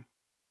listening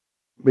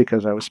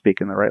because I was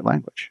speaking the right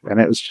language. And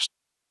it was just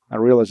a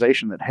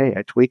realization that, hey,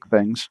 I tweak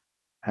things.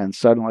 And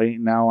suddenly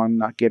now I'm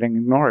not getting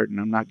ignored and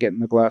I'm not getting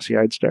the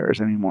glassy-eyed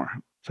stares anymore.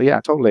 So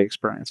yeah, totally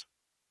experience.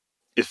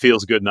 It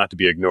feels good not to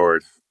be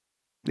ignored.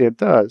 It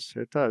does,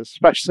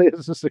 especially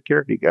as a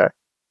security guy.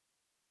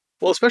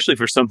 Well, especially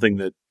for something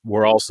that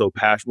we're all so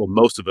passionate. Well,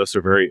 most of us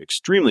are very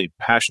extremely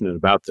passionate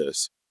about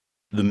this,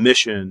 the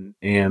mission,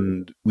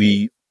 and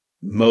we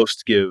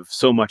most give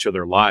so much of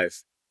their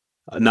life,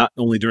 not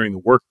only during the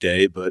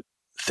workday, but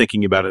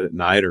thinking about it at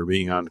night or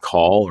being on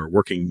call or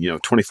working,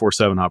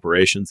 24/7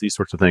 operations, these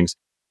sorts of things.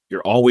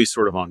 You're always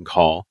sort of on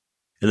call.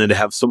 And then to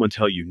have someone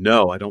tell you,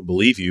 no, I don't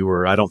believe you,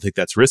 or I don't think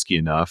that's risky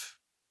enough,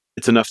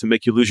 it's enough to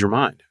make you lose your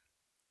mind.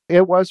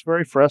 It was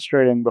very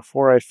frustrating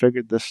before I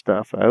figured this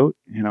stuff out.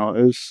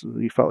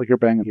 You felt like you're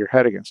banging your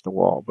head against the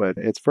wall, but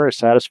it's very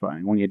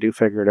satisfying when you do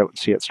figure it out and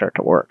see it start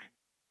to work.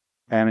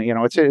 And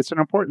it's an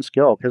important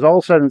skill because all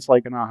of a sudden it's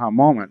like an aha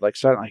moment. Like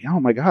suddenly, oh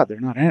my God, they're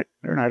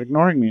not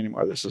ignoring me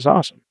anymore. This is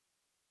awesome.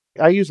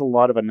 I use a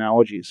lot of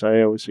analogies.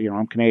 I always,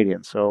 I'm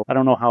Canadian, so I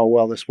don't know how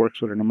well this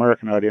works with an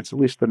American audience, at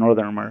least the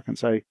Northern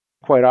Americans. I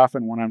quite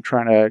often, when I'm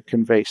trying to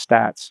convey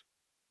stats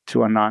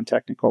to a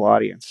non-technical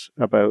audience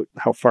about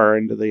how far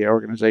into the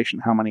organization,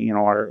 how many,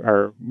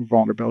 are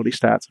vulnerability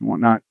stats and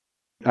whatnot,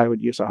 I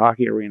would use a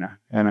hockey arena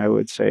and I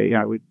would say,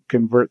 I would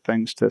convert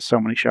things to so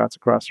many shots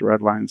across the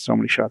red line, so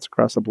many shots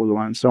across the blue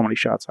line, so many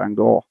shots on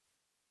goal.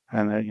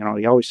 And then,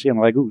 you always see them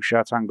like, ooh,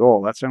 shots on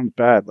goal. That sounds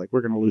bad. Like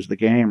we're going to lose the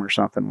game or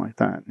something like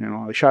that.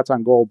 The shots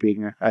on goal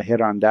being a hit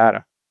on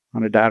data,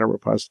 on a data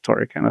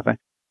repository kind of thing.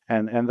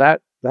 And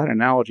that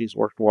analogy's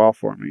worked well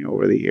for me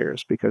over the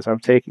years because I'm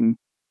taking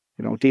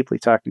deeply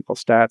technical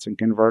stats and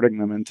converting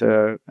them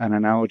into an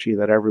analogy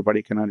that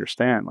everybody can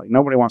understand. Like,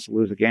 nobody wants to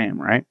lose a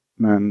game, right?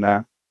 And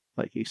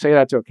like, you say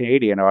that to a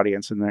Canadian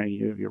audience, and then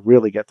you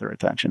really get their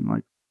attention.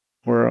 Like,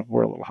 we're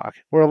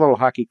a little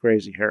hockey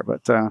crazy here,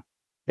 but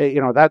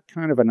that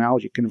kind of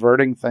analogy,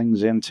 converting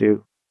things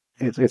into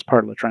it's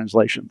part of the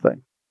translation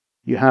thing.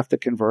 You have to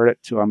convert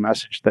it to a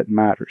message that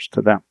matters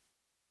to them,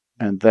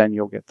 and then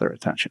you'll get their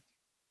attention.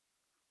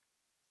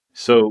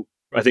 So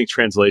I think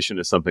translation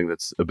is something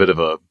that's a bit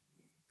of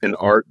an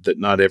art that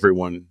not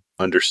everyone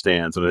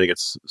understands. And I think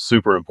it's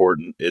super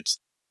important. It's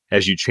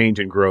as you change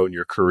and grow in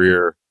your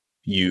career,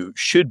 you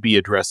should be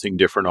addressing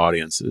different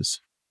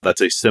audiences.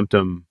 That's a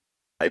symptom,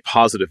 a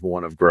positive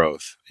one of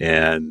growth,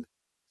 and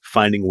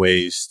finding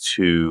ways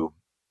to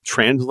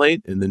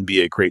translate and then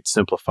be a great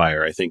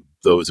simplifier. I think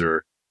those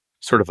are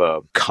sort of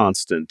a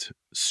constant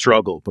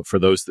struggle, but for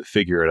those that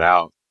figure it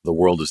out, the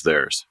world is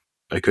theirs.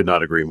 I could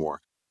not agree more.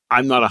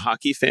 I'm not a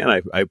hockey fan.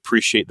 I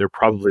appreciate they're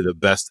probably the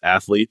best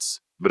athletes,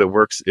 but it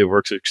works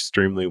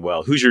extremely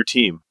well. Who's your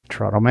team?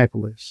 Toronto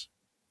Maple Leafs.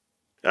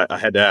 I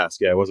had to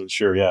ask. Yeah, I wasn't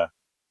sure. Yeah.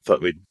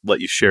 Thought we'd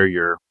let you share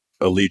your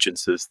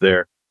allegiances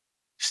there.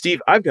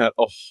 Steve, I've got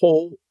a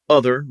whole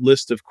other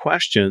list of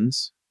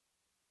questions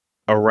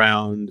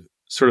around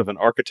sort of an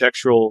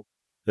architectural,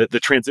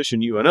 the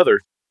transition another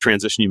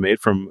transition you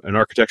made from an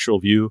architectural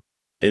view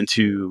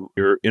into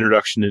your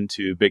introduction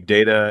into big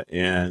data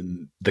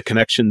and the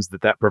connections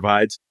that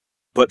provides.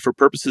 But for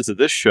purposes of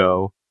this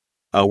show,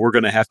 we're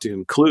going to have to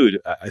include,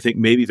 I think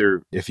maybe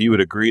if you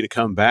would agree to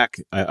come back,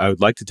 I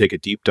would like to take a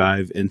deep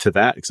dive into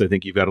that because I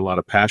think you've got a lot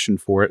of passion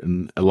for it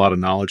and a lot of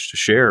knowledge to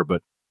share.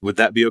 But would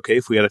that be okay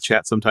if we had a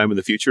chat sometime in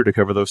the future to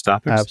cover those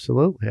topics?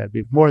 Absolutely. I'd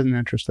be more than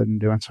interested in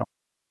doing so.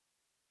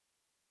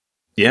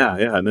 Yeah.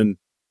 And then,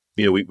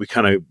 we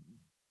kind of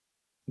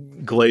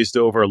glazed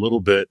over a little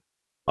bit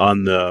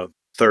on the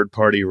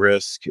third-party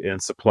risk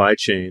and supply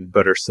chain.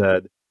 Better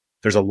said,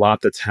 there's a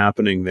lot that's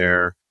happening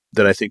there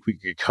that I think we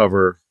could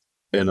cover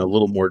in a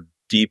little more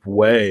deep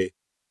way,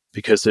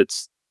 because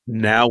it's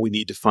now we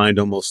need to find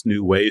almost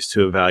new ways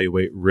to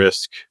evaluate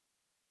risk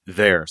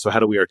there. So how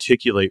do we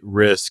articulate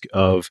risk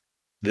of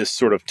this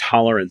sort of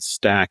tolerance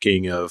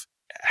stacking of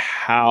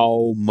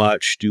how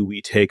much do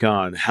we take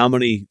on? How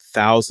many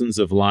thousands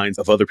of lines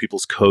of other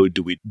people's code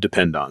do we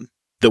depend on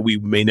that we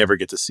may never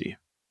get to see?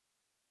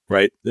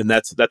 Right? And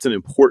that's an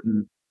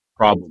important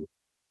problem.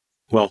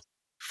 Well,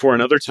 for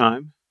another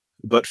time,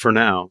 but for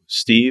now,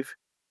 Steve,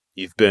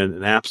 you've been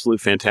an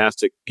absolute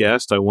fantastic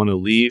guest. I want to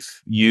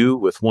leave you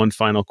with one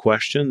final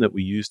question that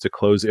we use to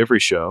close every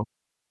show.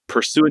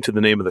 Pursuant to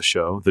the name of the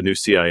show, the new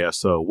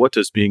CISO, what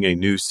does being a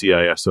new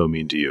CISO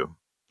mean to you?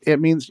 It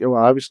means,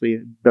 obviously,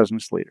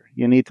 business leader.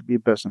 You need to be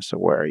business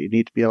aware. You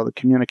need to be able to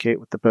communicate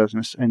with the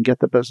business and get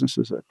the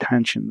business's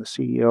attention. The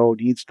CEO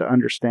needs to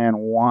understand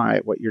why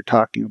what you're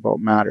talking about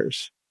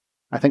matters.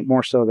 I think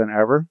more so than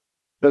ever,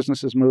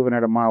 business is moving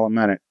at a mile a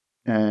minute,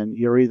 and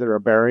you're either a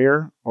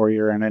barrier or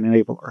you're an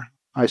enabler.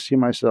 I see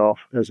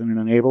myself as an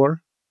enabler.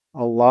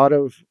 A lot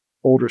of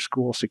older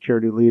school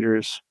security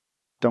leaders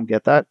don't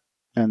get that,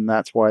 and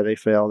that's why they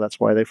fail. That's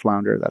why they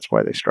flounder. That's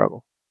why they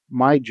struggle.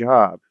 My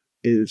job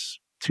is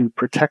to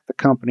protect the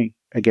company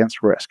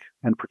against risk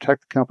and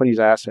protect the company's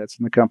assets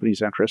and the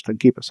company's interest and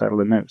keep us out of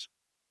the news.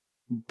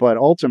 But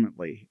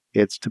ultimately,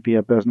 it's to be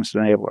a business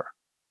enabler.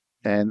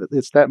 And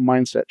it's that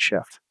mindset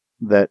shift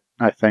that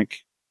I think,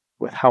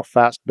 with how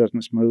fast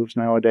business moves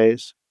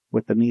nowadays,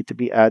 with the need to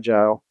be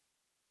agile,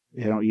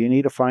 you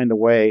need to find a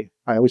way.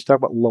 I always talk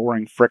about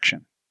lowering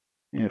friction.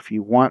 If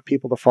you want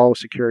people to follow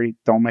security,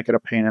 don't make it a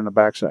pain in the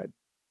backside,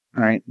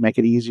 right? Make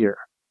it easier,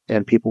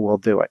 and people will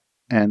do it.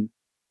 And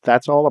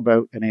that's all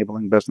about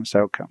enabling business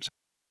outcomes.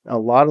 A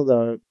lot of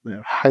the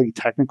highly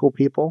technical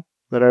people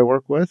that I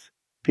work with,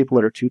 people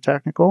that are too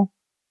technical,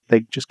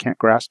 they just can't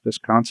grasp this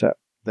concept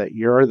that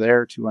you're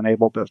there to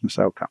enable business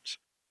outcomes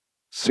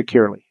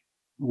securely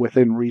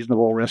within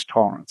reasonable risk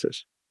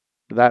tolerances.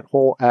 That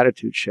whole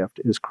attitude shift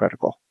is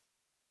critical.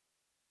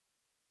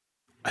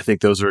 I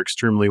think those are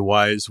extremely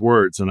wise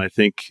words. And I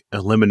think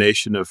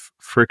elimination of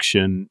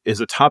friction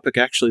is a topic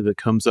actually that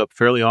comes up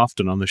fairly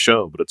often on the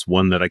show, but it's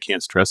one that I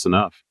can't stress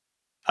enough.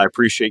 I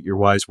appreciate your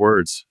wise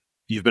words.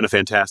 You've been a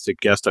fantastic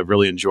guest. I've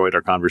really enjoyed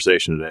our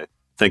conversation today.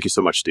 Thank you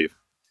so much, Steve.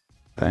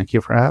 Thank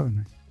you for having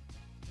me.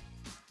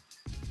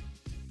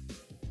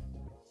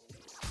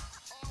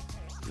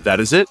 That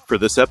is it for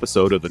this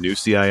episode of the new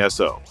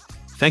CISO.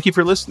 Thank you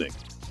for listening.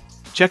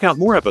 Check out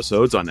more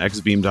episodes on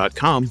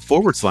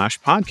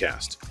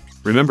exabeam.com/podcast.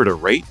 Remember to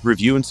rate,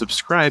 review, and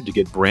subscribe to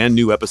get brand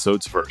new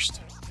episodes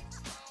first.